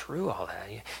to go through all that.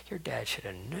 Your dad should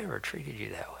have never treated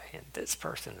you that way, and this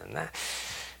person and that.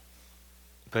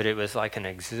 But it was like an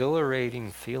exhilarating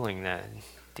feeling that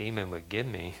demon would give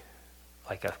me,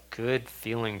 like a good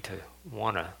feeling to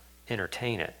want to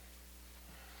entertain it.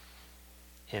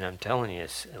 And I'm telling you,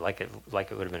 it's like it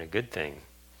would have been a good thing.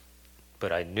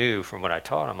 But I knew from what I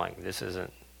taught, I'm like, this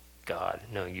isn't God.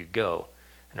 No, you go.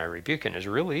 And I rebuke it. And it's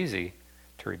real easy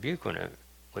to rebuke when it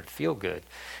would feel good.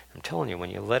 I'm telling you,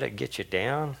 when you let it get you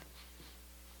down,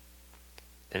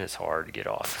 then it's hard to get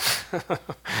off.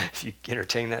 If you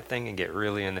entertain that thing and get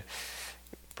really in it,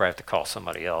 you probably have to call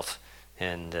somebody else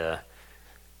and to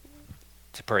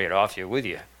pray it off with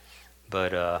you.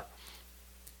 But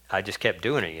I just kept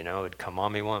doing it, It'd come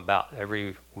on me about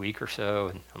every week or so,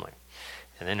 and I'm like,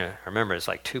 and then I remember it's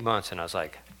like 2 months, and I was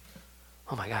like,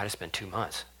 oh my God, it's been 2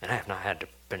 months, and I have not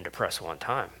been depressed one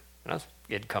time. And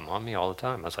it'd come on me all the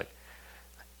time. I was like,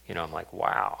 I'm like,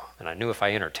 wow. And I knew if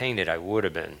I entertained it, I would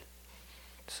have been.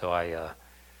 So I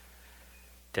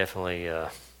definitely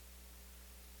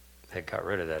had got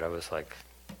rid of that. I was like,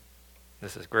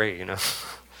 this is great,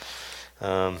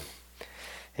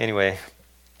 Anyway,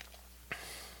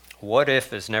 what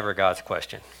if is never God's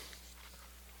question.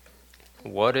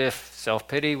 What if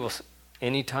self-pity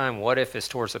anytime what if is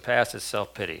towards the past is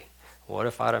self-pity. What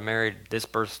if I'd have married this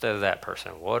person instead of that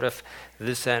person? What if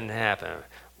this hadn't happened?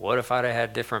 What if I'd have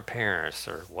had different parents?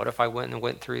 Or what if I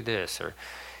went through this?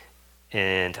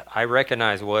 And I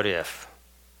recognize what if.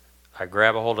 I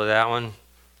grab a hold of that one.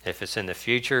 If it's in the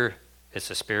future, it's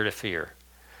the spirit of fear.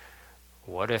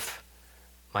 What if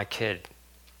my kid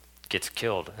gets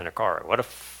killed in a car? What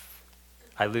if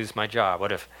I lose my job?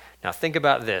 Now think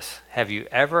about this. Have you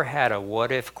ever had a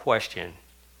what if question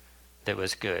that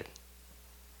was good?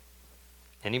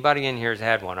 Anybody in here has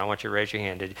had one? I want you to raise your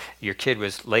hand. Your kid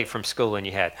was late from school and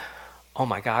you had, oh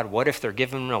my God, what if they're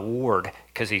giving him an award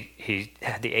because he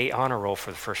had the 8 honor roll for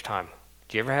the first time?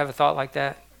 Do you ever have a thought like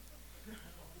that?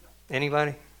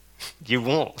 Anybody? You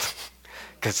won't.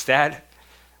 Because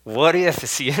what if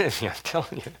is the enemy, I'm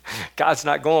telling you. God's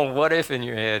not going what if in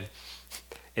your head.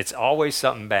 It's always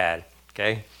something bad,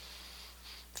 okay?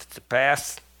 If it's the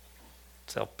past,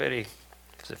 self-pity.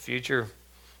 If it's the future,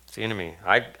 it's the enemy.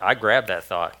 I grab that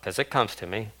thought because it comes to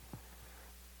me.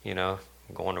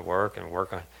 Going to work and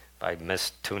work on, if I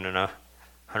miss tuning a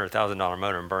 $100,000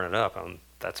 motor and burn it up,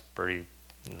 that's pretty,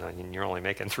 you're only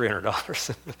making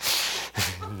 $300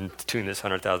 to tune this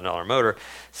 $100,000 motor.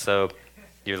 So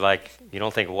you're like, you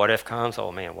don't think what if comes?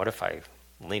 Oh man, what if I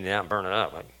lean it out and burn it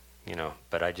up?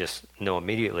 But I just know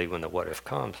immediately when the what if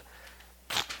comes,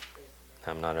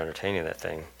 I'm not entertaining that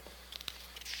thing.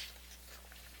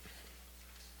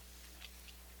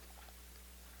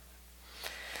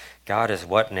 God is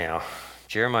what now?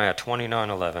 Jeremiah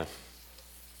 29:11.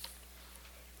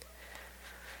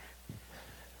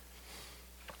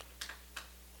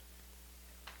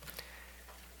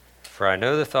 For I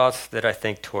know the thoughts that I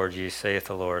think toward you, saith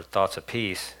the Lord, thoughts of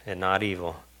peace and not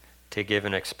evil, to give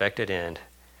an expected end.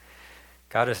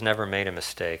 God has never made a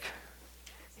mistake.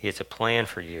 He has a plan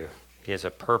for you. He has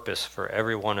a purpose for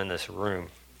everyone in this room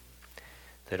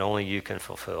that only you can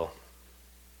fulfill.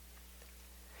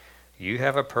 You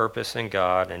have a purpose in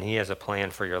God, and He has a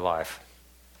plan for your life.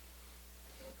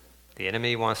 The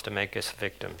enemy wants to make us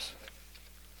victims.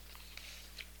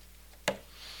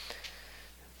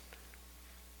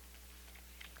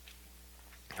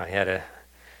 I'm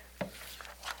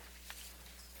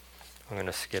going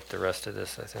to skip the rest of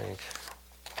this, I think,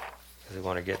 because we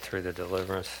want to get through the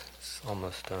deliverance. It's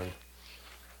almost done.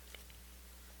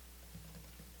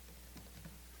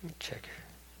 Let me check.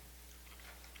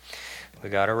 We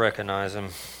got to recognize them.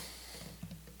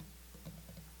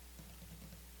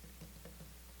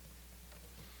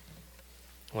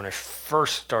 When I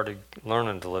first started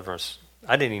learning deliverance,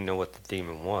 I didn't even know what the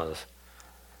demon was.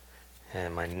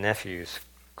 And my nephews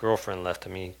girlfriend left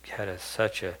him. He had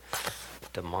such a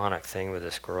demonic thing with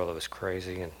this girl that was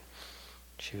crazy, and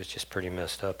she was just pretty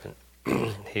messed up.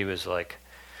 And he was like,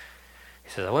 he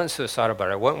says, I wasn't suicidal,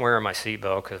 but I wasn't wearing my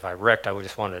seatbelt because if I wrecked, I would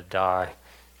just wanted to die.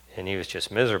 And he was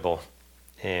just miserable.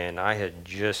 And I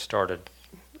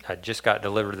just got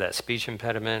delivered of that speech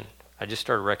impediment. I just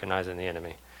started recognizing the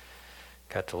enemy.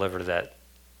 Got delivered of that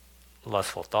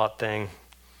lustful thought thing.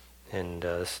 And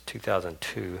this is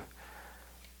 2002.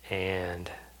 And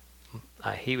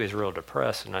he was real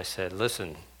depressed. And I said,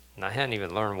 listen, and I hadn't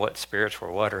even learned what spirits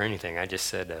were what or anything. I just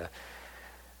said,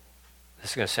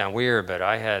 this is going to sound weird, but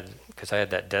because I had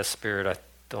that death spirit, I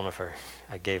don't know if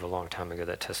I gave a long time ago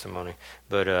that testimony,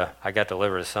 but I got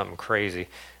delivered of something crazy,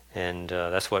 and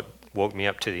that's what woke me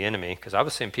up to the enemy, because I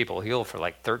was seeing people healed for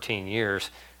like 13 years,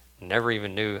 never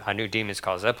even knew. I knew demons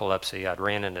cause epilepsy. I'd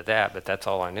ran into that, but that's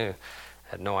all I knew. I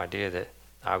had no idea that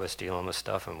I was dealing with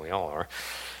stuff, and we all are.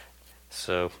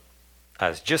 So I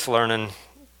was just learning.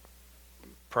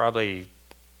 Probably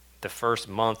the first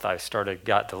month I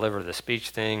got delivered of the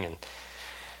speech thing, and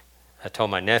I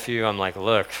told my nephew, I'm like,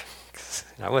 look,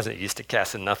 I wasn't used to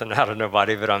casting nothing out of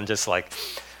nobody, but I'm just like,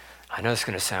 I know it's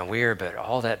going to sound weird, but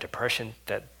all that depression,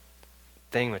 that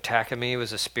thing attacking me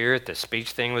was a spirit, the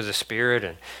speech thing was a spirit,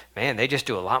 and man, they just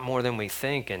do a lot more than we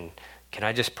think, and can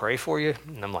I just pray for you?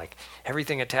 And I'm like,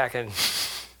 everything attacking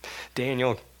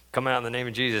Daniel, come out in the name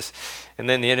of Jesus. And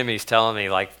then the enemy's telling me,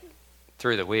 like,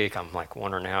 through the week, I'm like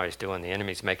wondering how he's doing. The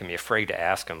enemy's making me afraid to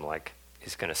ask him, like,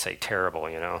 he's going to say terrible,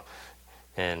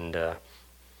 And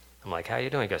I'm like, how you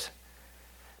doing? He goes,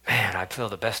 man, I feel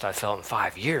the best I felt in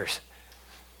 5 years.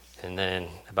 And then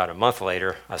about a month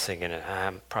later, I was thinking,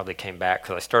 I probably came back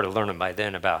because I started learning by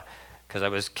then because I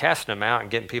was casting them out and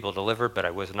getting people delivered, but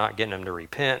I was not getting them to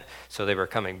repent, so they were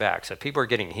coming back. So people are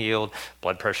getting healed,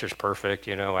 blood pressure's perfect,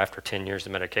 after 10 years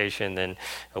of medication, then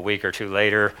a week or two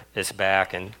later, it's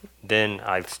back, and then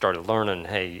I started learning,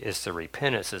 hey, it's the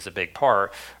repentance is a big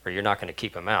part, or you're not going to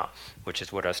keep them out, which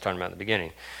is what I was talking about in the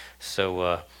beginning. So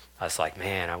I was like,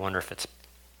 man, I wonder if it's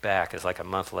back. It's like a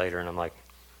month later, and I'm like,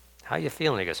 how you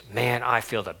feeling? He goes, man, I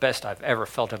feel the best I've ever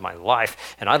felt in my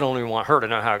life, and I don't even want her to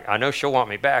know how. I know she'll want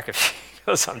me back if she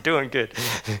knows I'm doing good.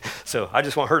 So I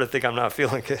just want her to think I'm not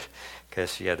feeling good,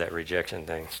 because she had that rejection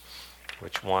thing,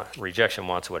 rejection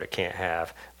wants what it can't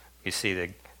have. You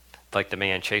see, like the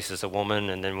man chases a woman,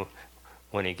 and then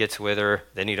when he gets with her,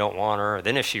 then he don't want her.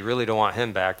 Then if she really don't want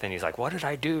him back, then he's like, what did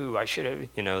I do? I should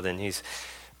have, then he's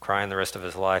crying the rest of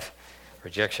his life.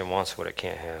 Rejection wants what it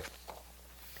can't have.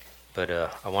 But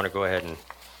I want to go ahead and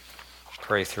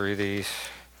pray through these.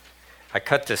 I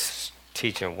cut this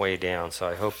teaching way down, so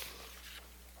I hope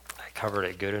I covered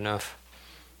it good enough,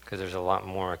 because there's a lot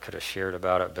more I could have shared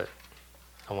about it, but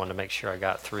I wanted to make sure I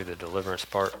got through the deliverance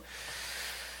part.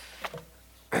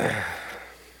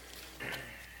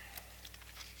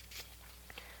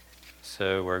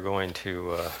 So we're going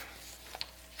to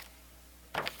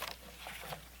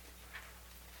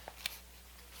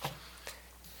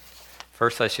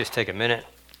first, let's just take a minute.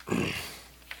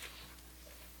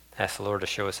 Ask the Lord to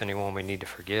show us anyone we need to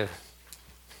forgive.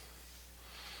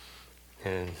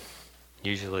 And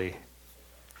usually,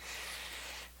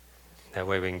 that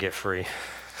way we can get free.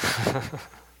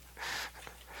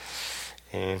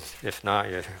 And if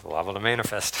not, you're liable to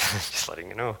manifest. Just letting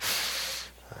you know.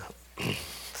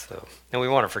 And we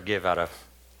want to forgive out of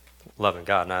loving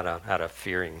God, not out of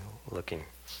fearing looking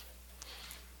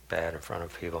bad in front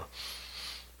of people.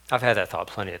 I've had that thought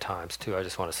plenty of times too. I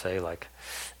just want to say, like,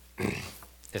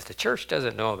 if the church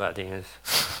doesn't know about demons,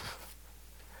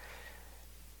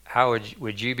 how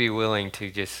would you be willing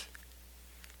to just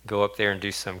go up there and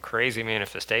do some crazy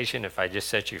manifestation if I just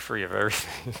set you free of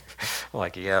everything?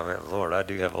 Like, yeah, but Lord, I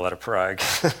do have a lot of pride.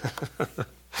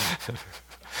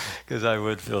 Because I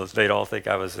would feel they'd all think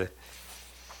I was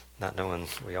not knowing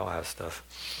we all have stuff.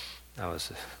 I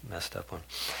was a messed up one.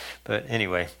 But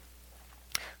anyway.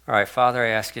 All right, Father, I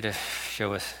ask you to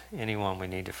show us anyone we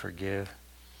need to forgive.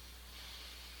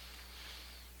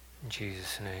 In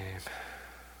Jesus' name.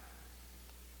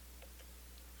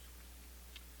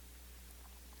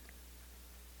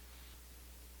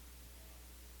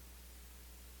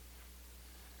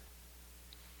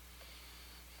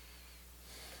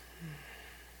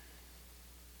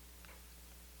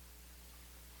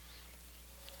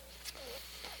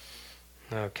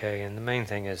 Okay, and the main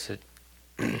thing is that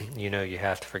you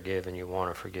have to forgive and you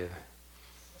want to forgive.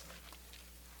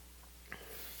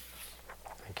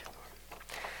 Thank you, Lord.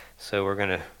 So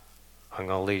I'm going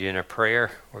to lead you in a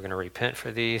prayer. We're going to repent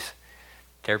for these.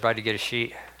 Did everybody get a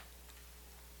sheet?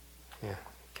 Yeah,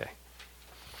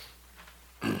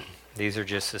 okay. These are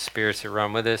just the spirits that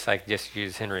run with us. I just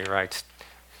use Henry Wright's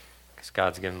because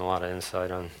God's given them a lot of insight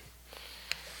on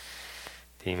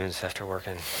demons after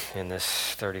working in this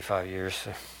 35 years.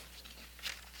 So.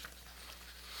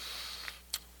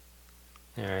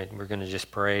 All right, we're going to just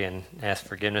pray and ask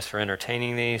forgiveness for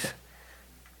entertaining these,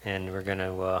 and we're going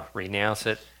to renounce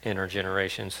it in our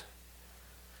generations.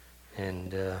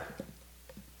 And you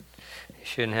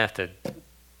shouldn't have to,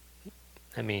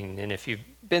 and if you've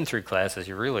been through classes,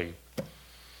 you really,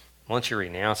 once you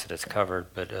renounce it, it's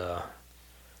covered, but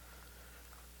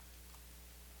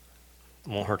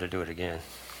won't hurt to do it again.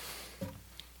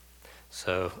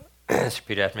 So, let's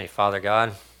repeat after me. Father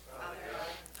God,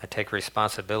 I take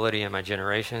responsibility in my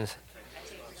generations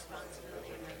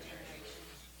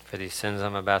for these sins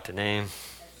I'm about to name.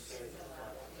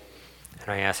 And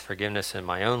I ask forgiveness in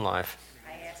my own life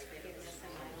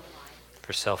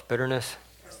for self-bitterness,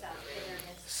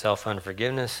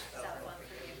 self-unforgiveness,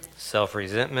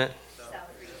 self-resentment,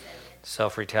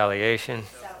 self-retaliation,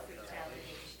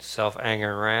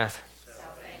 self-anger and wrath,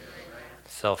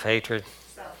 self-hatred,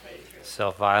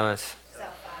 self-violence,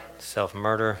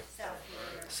 self-murder,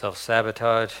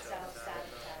 self-sabotage,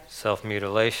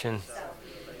 self-mutilation,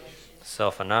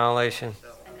 self-annihilation,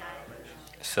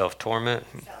 self-torment,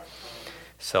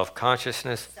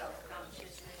 self-consciousness,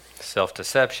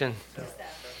 self-deception,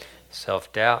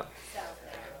 self-doubt,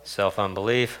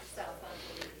 self-unbelief,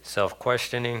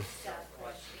 self-questioning,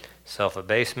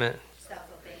 self-abasement,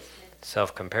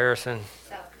 self-comparison,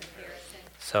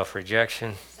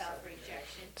 self-rejection,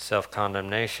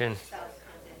 self-condemnation,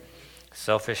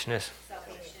 selfishness,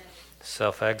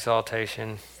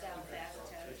 self-exaltation,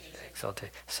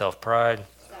 self-pride,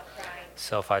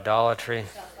 self-idolatry,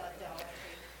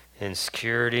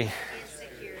 insecurity,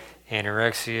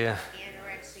 anorexia,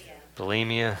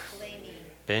 bulimia,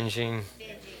 binging,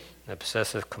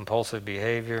 obsessive compulsive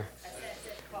behavior,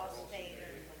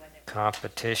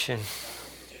 competition,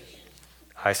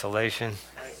 isolation.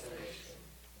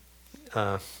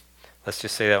 Let's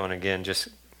just say that one again, just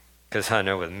because I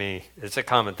know with me, it's a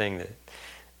common thing that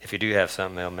if you do have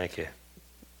something, it'll make you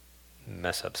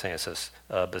mess up saying it. Says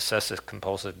obsessive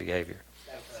compulsive behavior.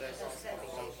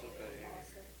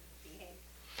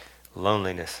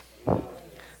 Loneliness,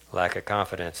 lack of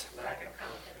confidence,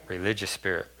 religious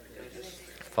spirit,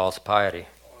 false piety,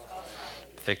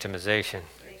 victimization,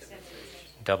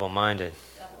 double-minded,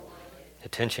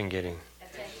 attention getting,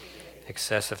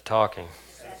 excessive talking,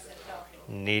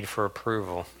 need for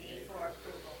approval,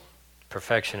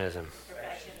 perfectionism,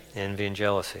 envy and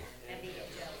jealousy,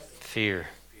 fear,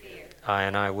 I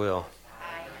and I will,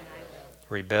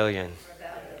 rebellion,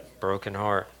 broken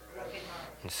heart,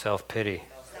 and self-pity,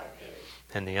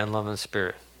 and the unloving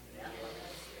spirit.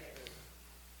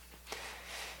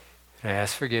 And I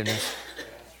ask forgiveness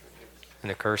and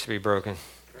the curse to be broken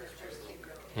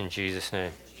in Jesus'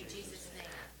 name.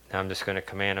 Now I'm just going to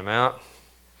command them out,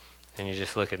 and you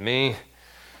just look at me,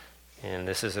 and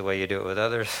this is the way you do it with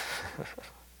others.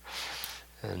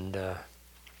 And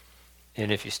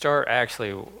if you start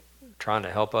actually trying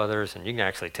to help others, and you can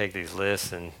actually take these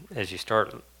lists, and if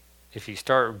you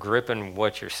start gripping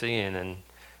what you're seeing and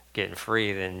getting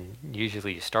free, then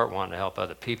usually you start wanting to help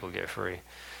other people get free.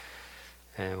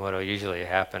 And what will usually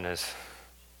happen is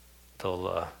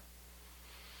they'll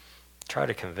try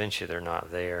to convince you they're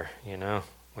not there,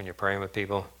 when you're praying with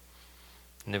people.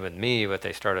 And then with me, what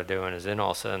they started doing is then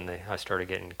all of a sudden I started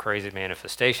getting crazy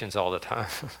manifestations all the time,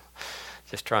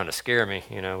 just trying to scare me,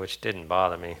 which didn't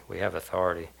bother me. We have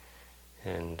authority.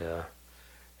 And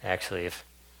actually, if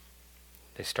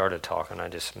they started talking, I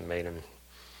just made them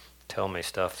tell me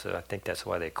stuff, so I think that's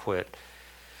why they quit.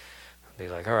 I'd be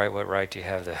like, all right, what right do you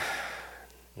have to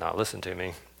not listen to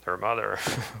me, their mother, or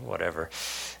whatever?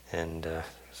 And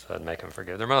so I'd make them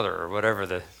forgive their mother, or whatever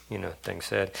the thing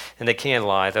said. And they can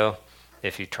lie, though,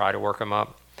 if you try to work them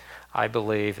up. I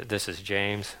believe this is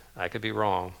James. I could be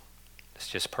wrong. It's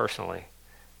just personally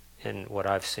in what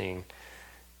I've seen.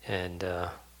 And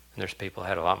there's people that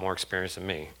had a lot more experience than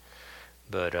me.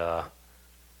 But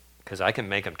because I can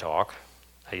make them talk.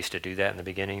 I used to do that in the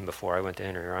beginning before I went to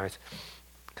Enter Your Eyes,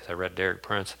 because I read Derek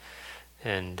Prince.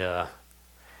 And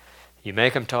you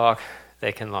make them talk,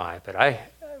 they can lie. But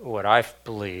what I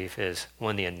believe is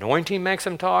when the anointing makes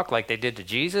them talk, like they did to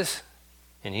Jesus,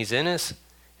 and he's in us,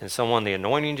 and the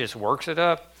anointing just works it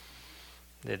up,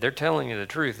 they're telling you the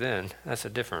truth then. That's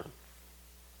a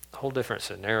whole different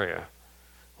scenario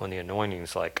when the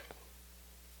anointing's like,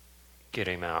 get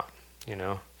him out,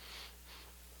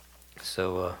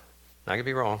 So, I could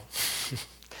be wrong,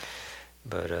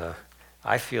 but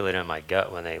I feel it in my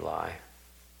gut when they lie.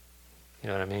 You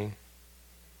know what I mean?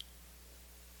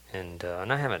 And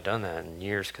I haven't done that in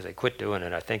years because I quit doing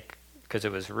it. I think because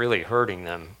it was really hurting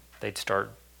them they'd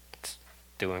start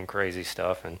doing crazy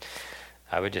stuff, and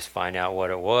I would just find out what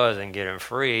it was and get them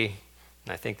free.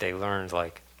 And I think they learned,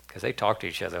 like, because they talk to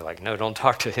each other, like, no, don't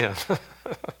talk to him.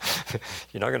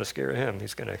 You're not going to scare him.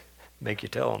 He's going to make you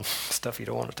tell him stuff you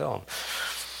don't want to tell him.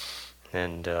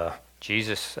 And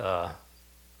Jesus,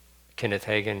 Kenneth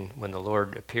Hagin, when the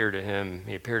Lord appeared to him,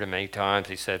 he appeared to him many times.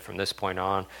 He said, from this point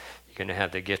on, you're going to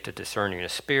have the gift of discerning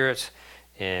of spirits,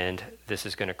 and this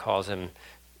is going to cause him,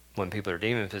 when people are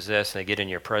demon possessed and they get in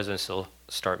your presence, they'll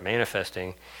start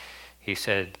manifesting. He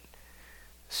said,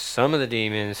 some of the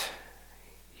demons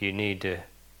you need to,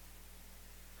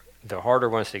 the harder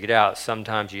ones to get out,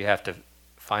 sometimes you have to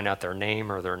find out their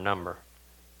name or their number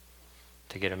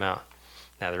to get them out.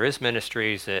 Now, there is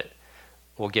ministries that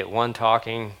will get one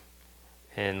talking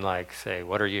and like say,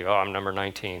 what are you? Oh, I'm number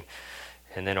 19.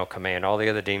 And then he'll command all the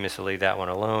other demons to leave that one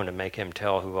alone and make him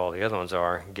tell who all the other ones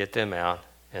are, get them out,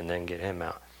 and then get him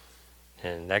out.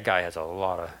 And that guy has a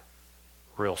lot of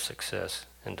real success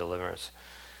in deliverance.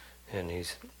 And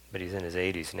he's in his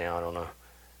 80s now. I don't know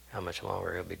how much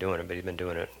longer he'll be doing it, but he's been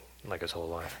doing it like his whole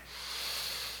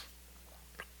life.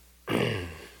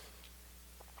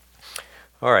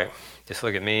 All right, just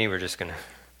look at me. We're just going to,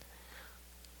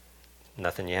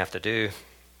 nothing you have to do.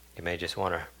 You may just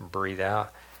want to breathe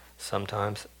out.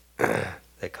 Sometimes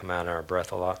they come out in our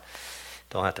breath a lot.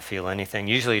 Don't have to feel anything.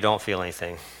 Usually you don't feel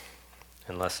anything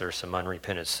unless there's some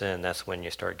unrepented sin. That's when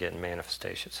you start getting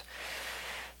manifestations.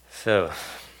 So,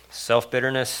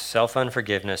 self-bitterness,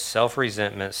 self-unforgiveness,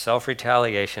 self-resentment,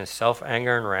 self-retaliation,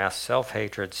 self-anger and wrath,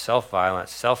 self-hatred,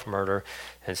 self-violence, self-murder,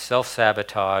 and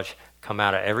self-sabotage come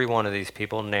out of every one of these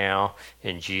people now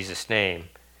in Jesus' name.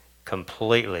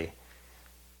 Completely.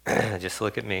 Just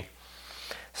look at me.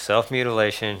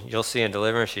 Self-mutilation, you'll see in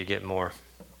deliverance you get more.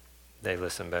 They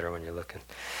listen better when you're looking.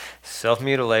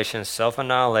 Self-mutilation,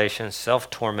 self-annihilation,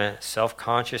 self-torment,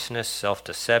 self-consciousness,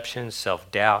 self-deception,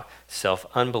 self-doubt,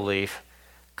 self-unbelief.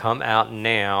 Come out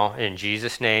now in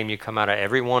Jesus' name. You come out of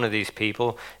every one of these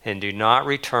people and do not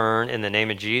return in the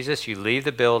name of Jesus. You leave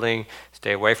the building,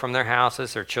 stay away from their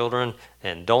houses, their children,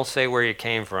 and don't say where you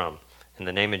came from in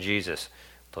the name of Jesus.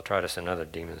 They'll try to send other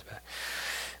demons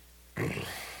back.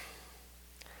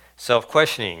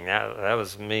 Self-questioning, that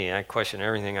was me. I questioned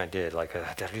everything I did. Like,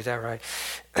 did I do that right?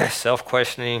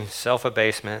 Self-questioning,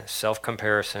 self-abasement,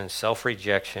 self-comparison,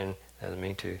 self-rejection. That was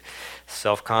me too.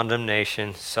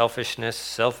 Self-condemnation, selfishness,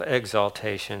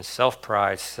 self-exaltation,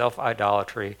 self-pride,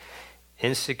 self-idolatry,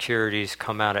 insecurities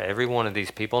come out of every one of these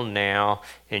people now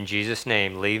in Jesus'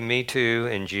 name. Leave me too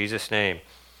in Jesus' name.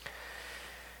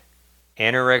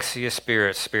 Anorexia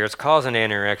spirits causing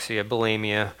anorexia,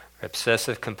 bulimia,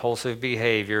 obsessive compulsive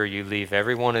behavior. You leave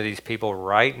every one of these people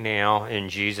right now in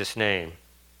Jesus' name.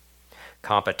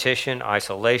 Competition,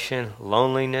 isolation,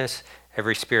 loneliness,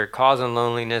 every spirit causing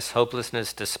loneliness,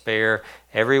 hopelessness, despair.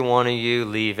 Every one of you,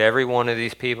 leave every one of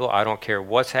these people. I don't care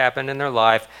what's happened in their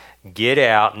life. Get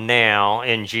out now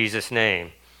in Jesus'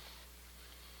 name.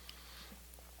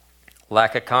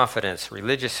 Lack of confidence,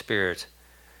 religious spirits,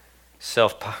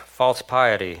 false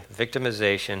piety,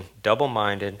 victimization,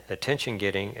 double-minded,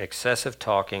 attention-getting, excessive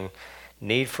talking,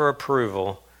 need for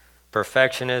approval,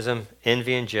 perfectionism,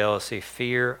 envy and jealousy,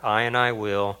 fear, I and I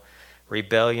will,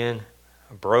 rebellion,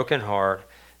 a broken heart,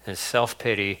 and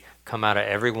self-pity come out of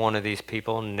every one of these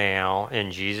people now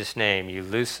in Jesus' name. You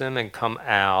loose them and come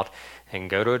out and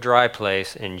go to a dry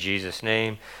place in Jesus'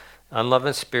 name.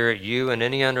 Unloving spirit, you and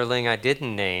any underling I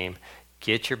didn't name,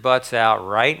 get your butts out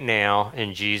right now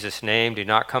in Jesus' name. Do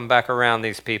not come back around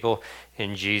these people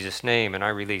in Jesus' name. And I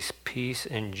release peace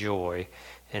and joy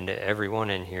into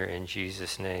everyone in here in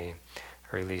Jesus' name.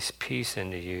 I release peace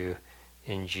into you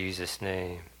in Jesus'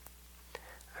 name.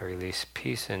 I release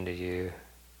peace into you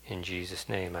in Jesus'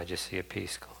 name. I just see a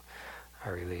peace. I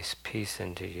release peace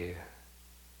into you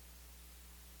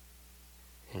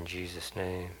in Jesus'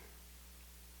 name.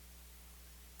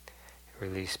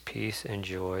 Release peace and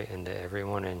joy into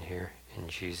everyone in here in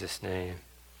Jesus' name.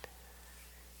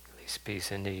 Release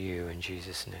peace into you in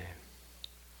Jesus' name.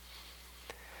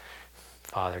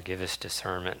 Father, give us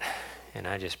discernment. And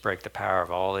I just break the power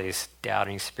of all these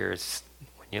doubting spirits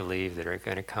when you leave that are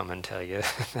going to come and tell you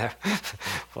that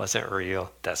wasn't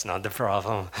real. That's not the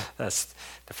problem. That's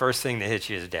the first thing that hits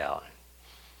you is doubt.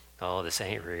 Oh, this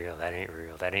ain't real. That ain't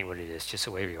real. That ain't what it is. Just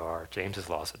the way we are. James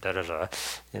has lost it. Da da da.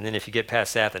 And then if you get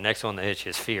past that, the next one that hits you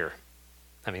is fear.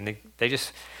 I mean,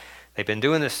 they've been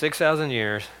doing this 6,000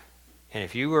 years. And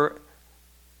if you were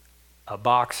a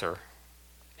boxer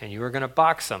and you were going to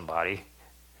box somebody,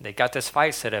 they got this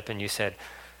fight set up, and you said,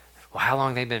 "Well, how long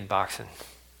have they been boxing?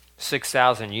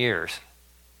 6,000 years."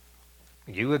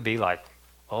 You would be like,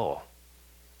 "Oh,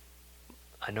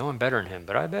 I know I'm better than him,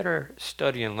 but I better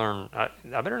study and learn. I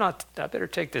better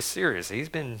take this serious. He's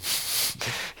been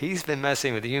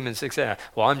messing with human success.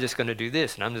 Well, I'm just going to do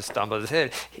this, and I'm just on his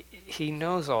head. He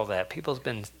knows all that. People's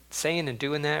been saying and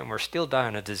doing that, and we're still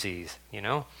dying of disease,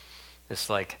 It's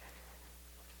like,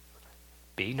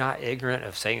 be not ignorant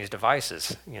of Satan's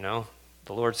devices, The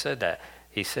Lord said that.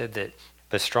 He said that,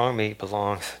 but strong meat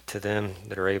belongs to them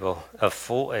that are able, of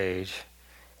full age,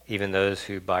 even those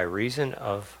who by reason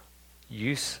of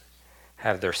use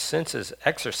have their senses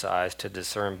exercised to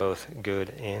discern both good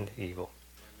and evil.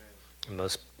 And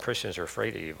most Christians are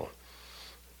afraid of evil,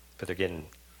 but they're getting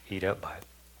eat up by it.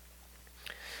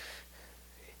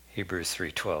 Hebrews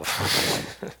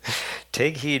 3:12.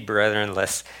 Take heed, brethren,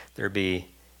 lest there be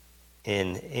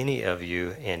in any of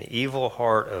you an evil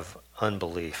heart of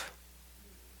unbelief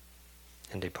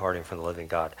in departing from the living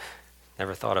God.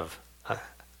 Never thought of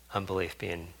unbelief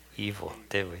being evil,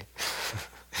 did we?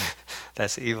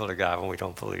 That's evil to God when we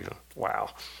don't believe him.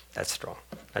 Wow, that's strong.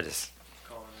 I just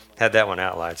had that one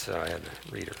outlined, so I had to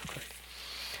read it real quick.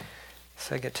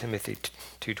 2 Timothy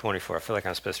 2:24. I feel like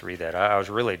I'm supposed to read that. I was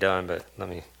really done, but let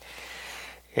me.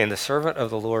 And the servant of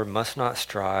the Lord must not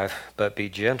strive, but be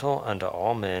gentle unto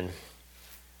all men,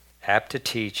 apt to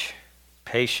teach,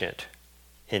 patient,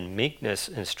 in meekness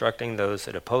instructing those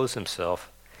that oppose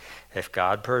himself, if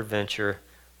God peradventure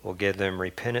will give them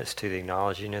repentance to the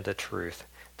acknowledging of the truth,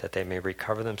 that they may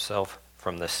recover themselves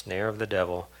from the snare of the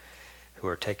devil, who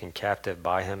are taken captive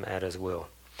by him at his will.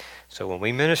 So when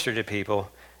we minister to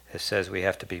people, it says we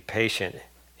have to be patient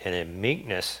and in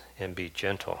meekness and be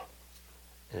gentle,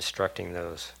 instructing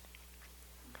those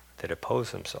that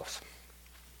oppose themselves.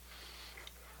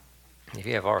 If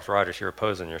you have arthritis, you're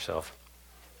opposing yourself.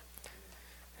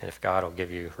 And if God will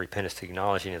give you repentance to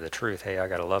acknowledging of the truth, hey, I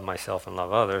got to love myself and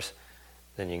love others,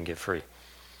 then you can get free.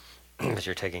 Because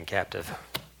you're taken captive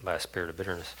by a spirit of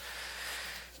bitterness.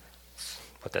 That's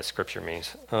what that scripture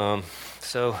means.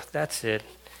 So that's it.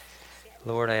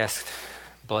 Lord, I ask,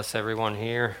 bless everyone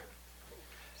here.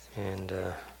 And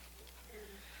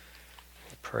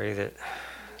pray that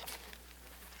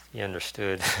you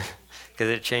understood, because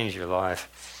it changed your life.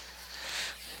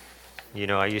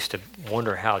 I used to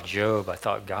wonder how Job, I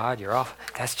thought, God, you're off.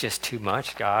 That's just too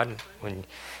much, God. When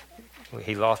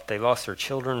they lost their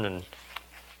children, and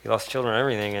he lost children and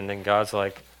everything, and then God's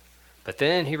like, but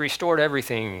then he restored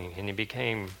everything, and he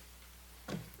became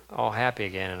all happy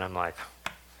again. And I'm like,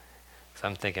 so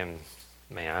I'm thinking,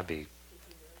 man,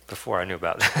 before I knew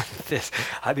about this,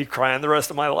 I'd be crying the rest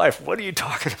of my life. What are you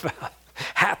talking about?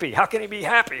 Happy? How can he be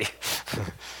happy?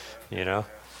 And now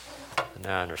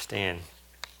I understand.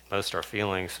 Most our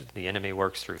feelings, the enemy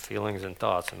works through feelings and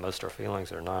thoughts, and most our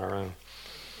feelings are not our own.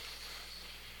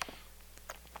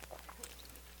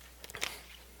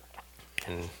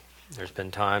 And there's been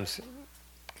times,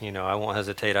 I won't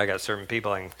hesitate. I got certain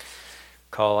people I can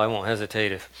call. I won't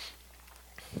hesitate if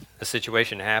a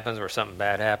situation happens where something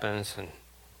bad happens, and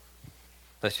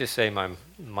let's just say my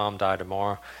mom died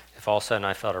tomorrow. If all of a sudden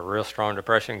I felt a real strong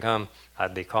depression come,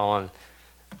 I'd be calling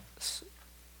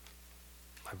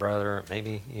my brother,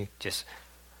 maybe you just,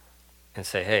 and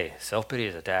say, hey, self-pity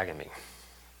is attacking me.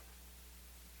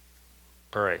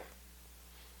 Pray.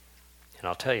 And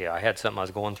I'll tell you, I had something I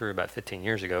was going through about 15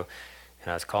 years ago,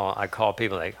 and I called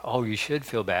people like, oh, you should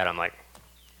feel bad. I'm like,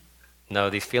 no,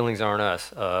 these feelings aren't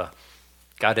us.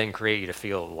 God didn't create you to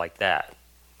feel like that.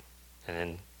 And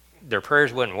then their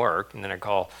prayers wouldn't work, and then I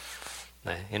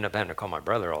ended up having to call my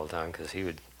brother all the time because he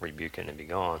would rebuke it and it'd be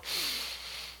gone.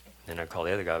 Then I'd call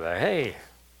the other guy back, hey,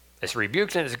 it's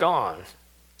rebuked and it's gone.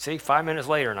 See, 5 minutes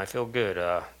later and I feel good.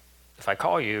 If I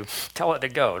call you, tell it to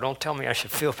go. Don't tell me I should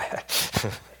feel bad.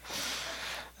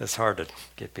 It's hard to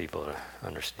get people to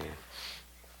understand.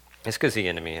 It's because the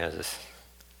enemy has us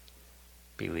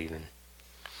believing.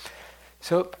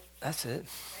 So that's it.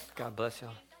 God bless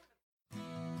y'all.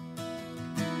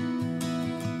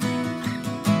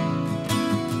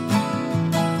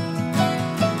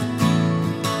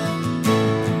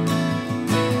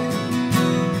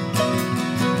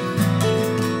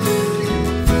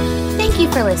 Thank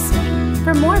you for listening.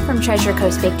 For more from Treasure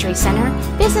Coast Victory Center,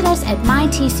 visit us at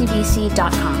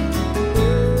mytcbc.com.